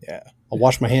 I'll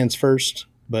wash my hands first,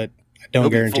 but I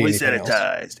don't guarantee fully anything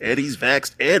sanitized. else. Eddie's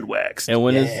vaxxed and waxed. And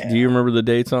when do you remember the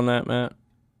dates on that, Matt?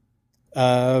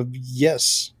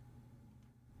 Yes.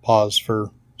 Pause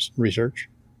for research.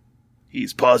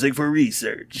 He's pausing for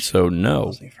research. So no.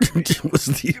 Was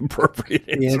the appropriate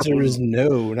answer. The answer is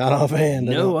no, not offhand.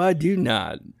 No, I do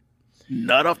not.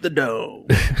 Not off the dome.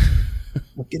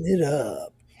 Looking it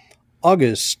up.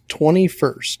 August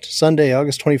 21st. Sunday,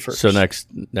 August 21st. So next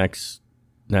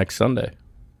Sunday.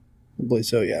 I believe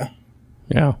so, yeah.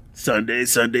 Yeah. Sunday.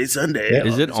 Yeah.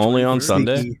 Is it only on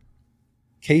Sunday? The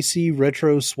KC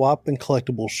Retro Swap and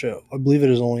Collectible Show. I believe it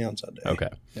is only on Sunday. Okay.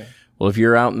 Yeah. Well, if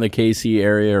you're out in the KC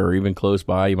area or even close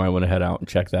by, you might want to head out and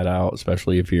check that out,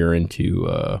 especially if you're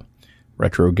into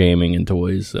retro gaming and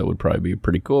toys. That would probably be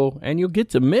pretty cool. And you'll get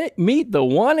to meet the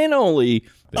one and only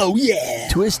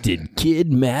Twisted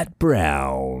Kid Matt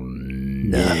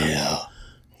Brown. Yeah.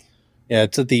 Yeah,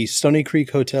 it's at the Stony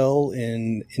Creek Hotel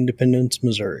in Independence,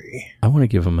 Missouri. I want to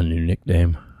give him a new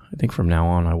nickname. I think from now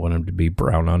on, I want him to be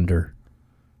Brown Under.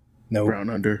 No. Brown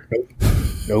Under.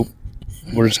 Nope.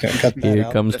 We're just going to cut that out. Here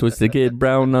comes Twisted Kid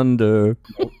Brown Under.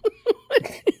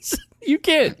 You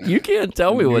can't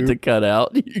tell me what to cut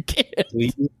out. You can't.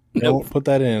 Please don't put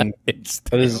that in.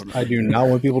 I do not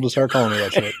want people to start calling me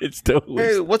that shit. It's totally.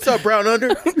 Hey, what's up, Brown Under?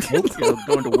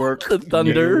 Going to work. The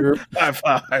Thunder. High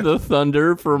five. The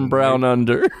Thunder from Brown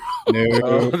Under. No.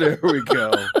 Oh, there we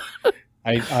go.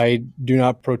 I do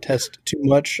not protest too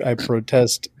much. I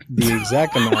protest the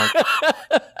exact amount.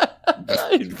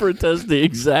 I protest the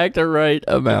exact right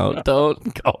amount.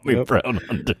 Don't call me Brown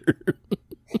Under.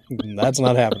 That's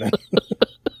not happening.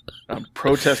 I'm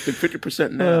protesting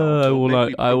 50% now. I will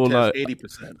not.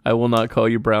 80%. I will not call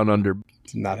you Brown Under.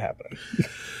 It's not happening.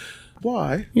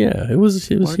 Why? Yeah, it was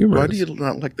humorous. Why do you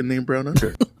not like the name Brown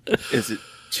Under? Is it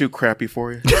too crappy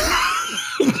for you?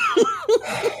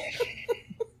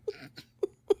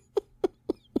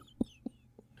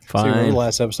 Fine. So you remember the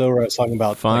last episode where I was talking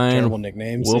about like, terrible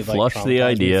nicknames? We'll flush the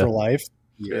idea for life.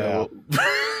 Yeah.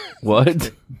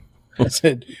 What? I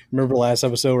said, remember the last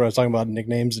episode where I was talking about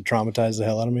nicknames that traumatize the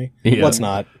hell out of me? Yeah. Let's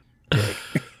not.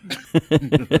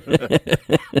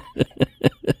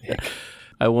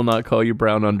 I will not call you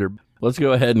Brown Under. Let's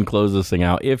go ahead and close this thing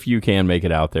out. If you can make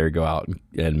it out there, go out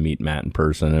and meet Matt in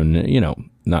person, and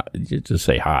not just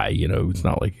say hi. It's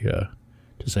not like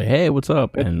just say hey, what's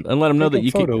up, and let him know that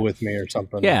you can photo with me or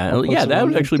something. Yeah, that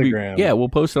would actually Instagram. be. Yeah, we'll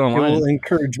post it online. It will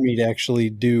encourage me to actually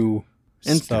do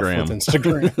Instagram. Stuff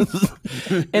with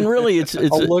Instagram. And really, it's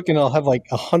I'll look and I'll have like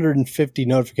 150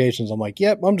 notifications. I'm like,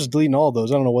 yep, I'm just deleting all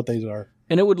those. I don't know what these are.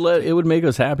 And it would make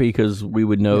us happy because we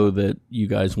would know that you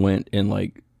guys went and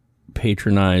like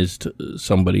patronized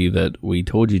somebody that we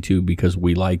told you to because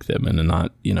we like them and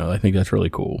not, I think that's really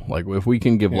cool. Like if we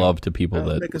can give love to people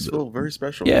that make us feel very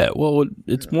special. Yeah, well,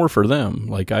 it's more for them.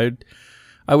 Like I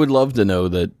would love to know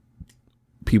that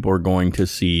people are going to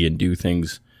see and do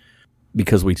things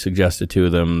because we suggested to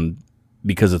them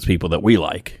because it's people that we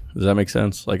like. Does that make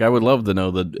sense? Like I would love to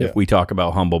know that if we talk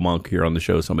about Humble Monk here on the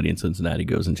show, somebody in Cincinnati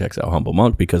goes and checks out Humble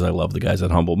Monk because I love the guys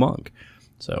at Humble Monk.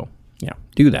 So yeah,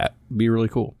 do that. Be really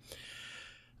cool.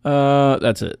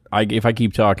 That's it. If I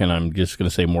keep talking, I'm just going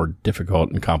to say more difficult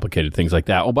and complicated things like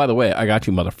that. Oh, by the way, I got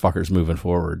you motherfuckers moving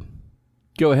forward.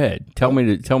 Go ahead. Tell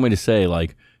me to say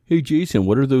like, hey, Jason,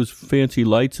 what are those fancy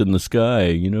lights in the sky?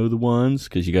 You know the ones?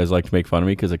 Because you guys like to make fun of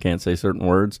me because I can't say certain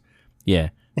words. Yeah.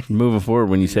 Moving forward,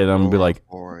 when you say that, I'm going to be like,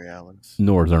 Borealis.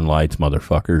 Northern Lights,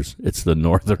 motherfuckers. It's the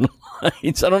Northern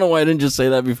Lights. I don't know why I didn't just say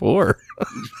that before.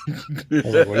 What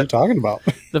are you talking about?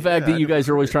 The fact that you guys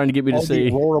are always trying to get me to say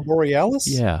Aurora Borealis?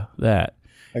 Yeah, that.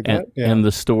 Like and, that? Yeah. And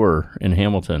the store in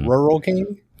Hamilton. Rural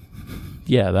King?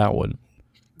 Yeah, that one.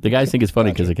 The guys think it's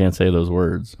funny because I can't say those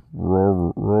words.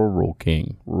 Rural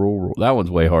King. Rural. That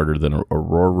one's way harder than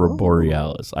Aurora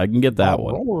Borealis. I can get that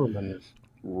one.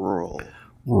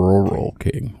 Rural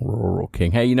King. Rural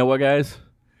King. Hey, you know what, guys?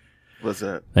 What's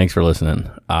that? Thanks for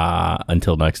listening.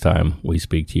 Until next time we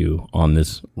speak to you on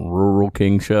this Rural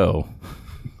King show,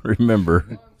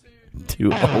 remember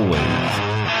to always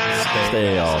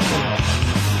stay awesome.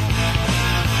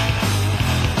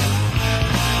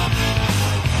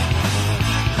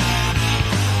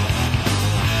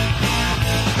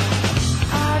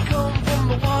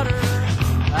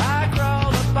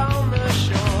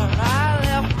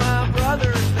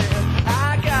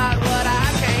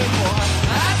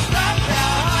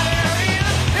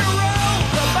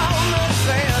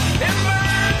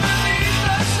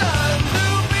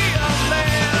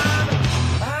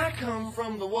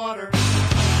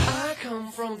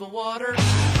 From the water,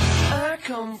 I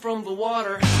come from the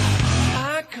water,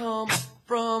 I come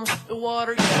from the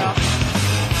water, yeah.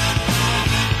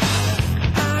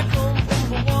 I come from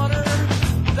the water,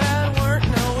 that weren't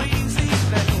no easy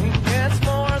thing. It's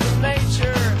more than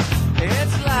nature,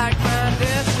 it's like my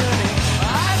destiny.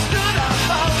 I stood up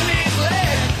on these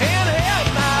legs and held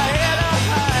my head up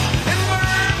high and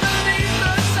burned beneath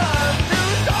the sun to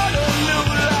start a new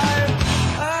life.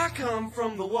 I come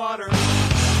from the water,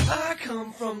 I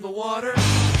come from the water,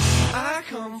 I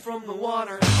come from the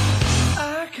water,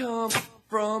 I come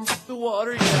from the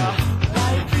water, yeah.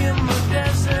 Life in the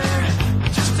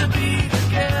desert, just to be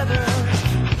together,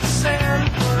 the sand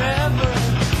forever,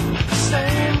 the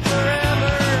same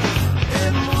forever.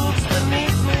 It moves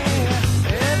beneath me,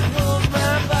 it pulls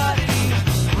my body,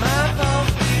 my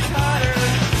pulse beats harder,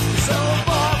 so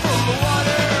far from the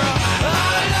water.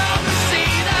 I love to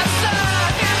see that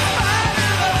sun in spite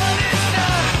of all this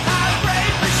stuff. I pray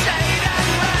for shade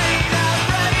and rain, I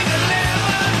pray to live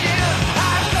again.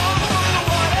 I come from the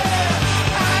water,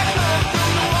 I come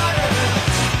from the water,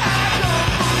 I come from the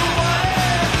water,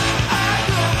 I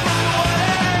come from the water.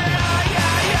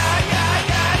 Yeah, yeah, yeah, yeah,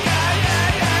 yeah, yeah,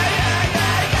 yeah, yeah,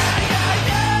 yeah, yeah, yeah,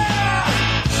 yeah.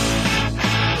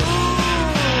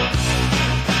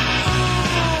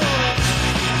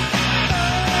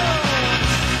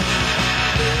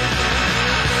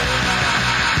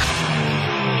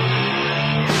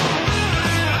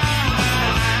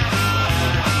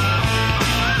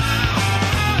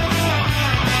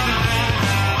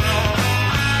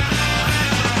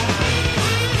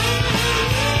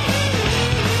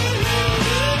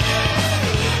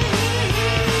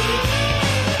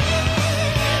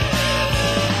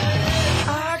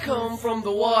 I come from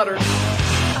the water,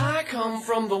 I come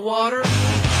from the water,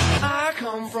 I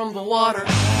come from the water.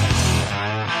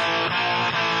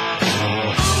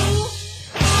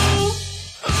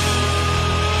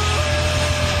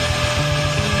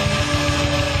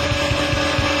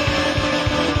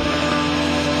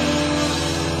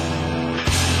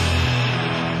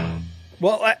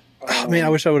 Well, I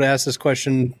wish I would have asked this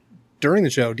question during the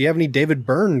show. Do you have any David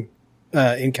Byrne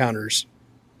encounters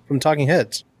from Talking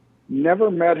Heads? Never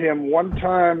met him. One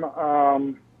time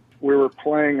we were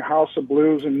playing House of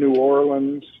Blues in New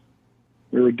Orleans.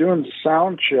 We were doing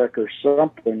sound check or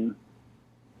something.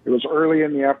 It was early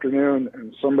in the afternoon,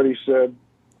 and somebody said,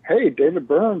 "Hey, David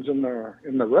Byrne's in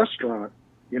the restaurant."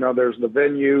 You know, there's the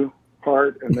venue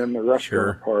part and then the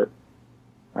restaurant part.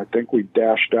 I think we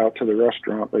dashed out to the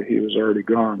restaurant, but he was already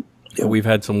gone. Yeah, we've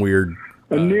had some weird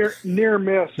a near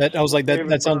miss. That I was like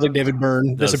that sounds like David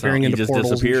Byrne disappearing into portals. He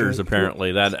just disappears.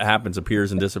 Apparently, that happens.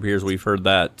 Appears and disappears. We've heard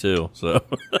that too. So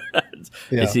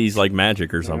he's like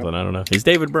magic or something. I don't know. He's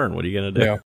David Byrne. What are you gonna do? Yeah.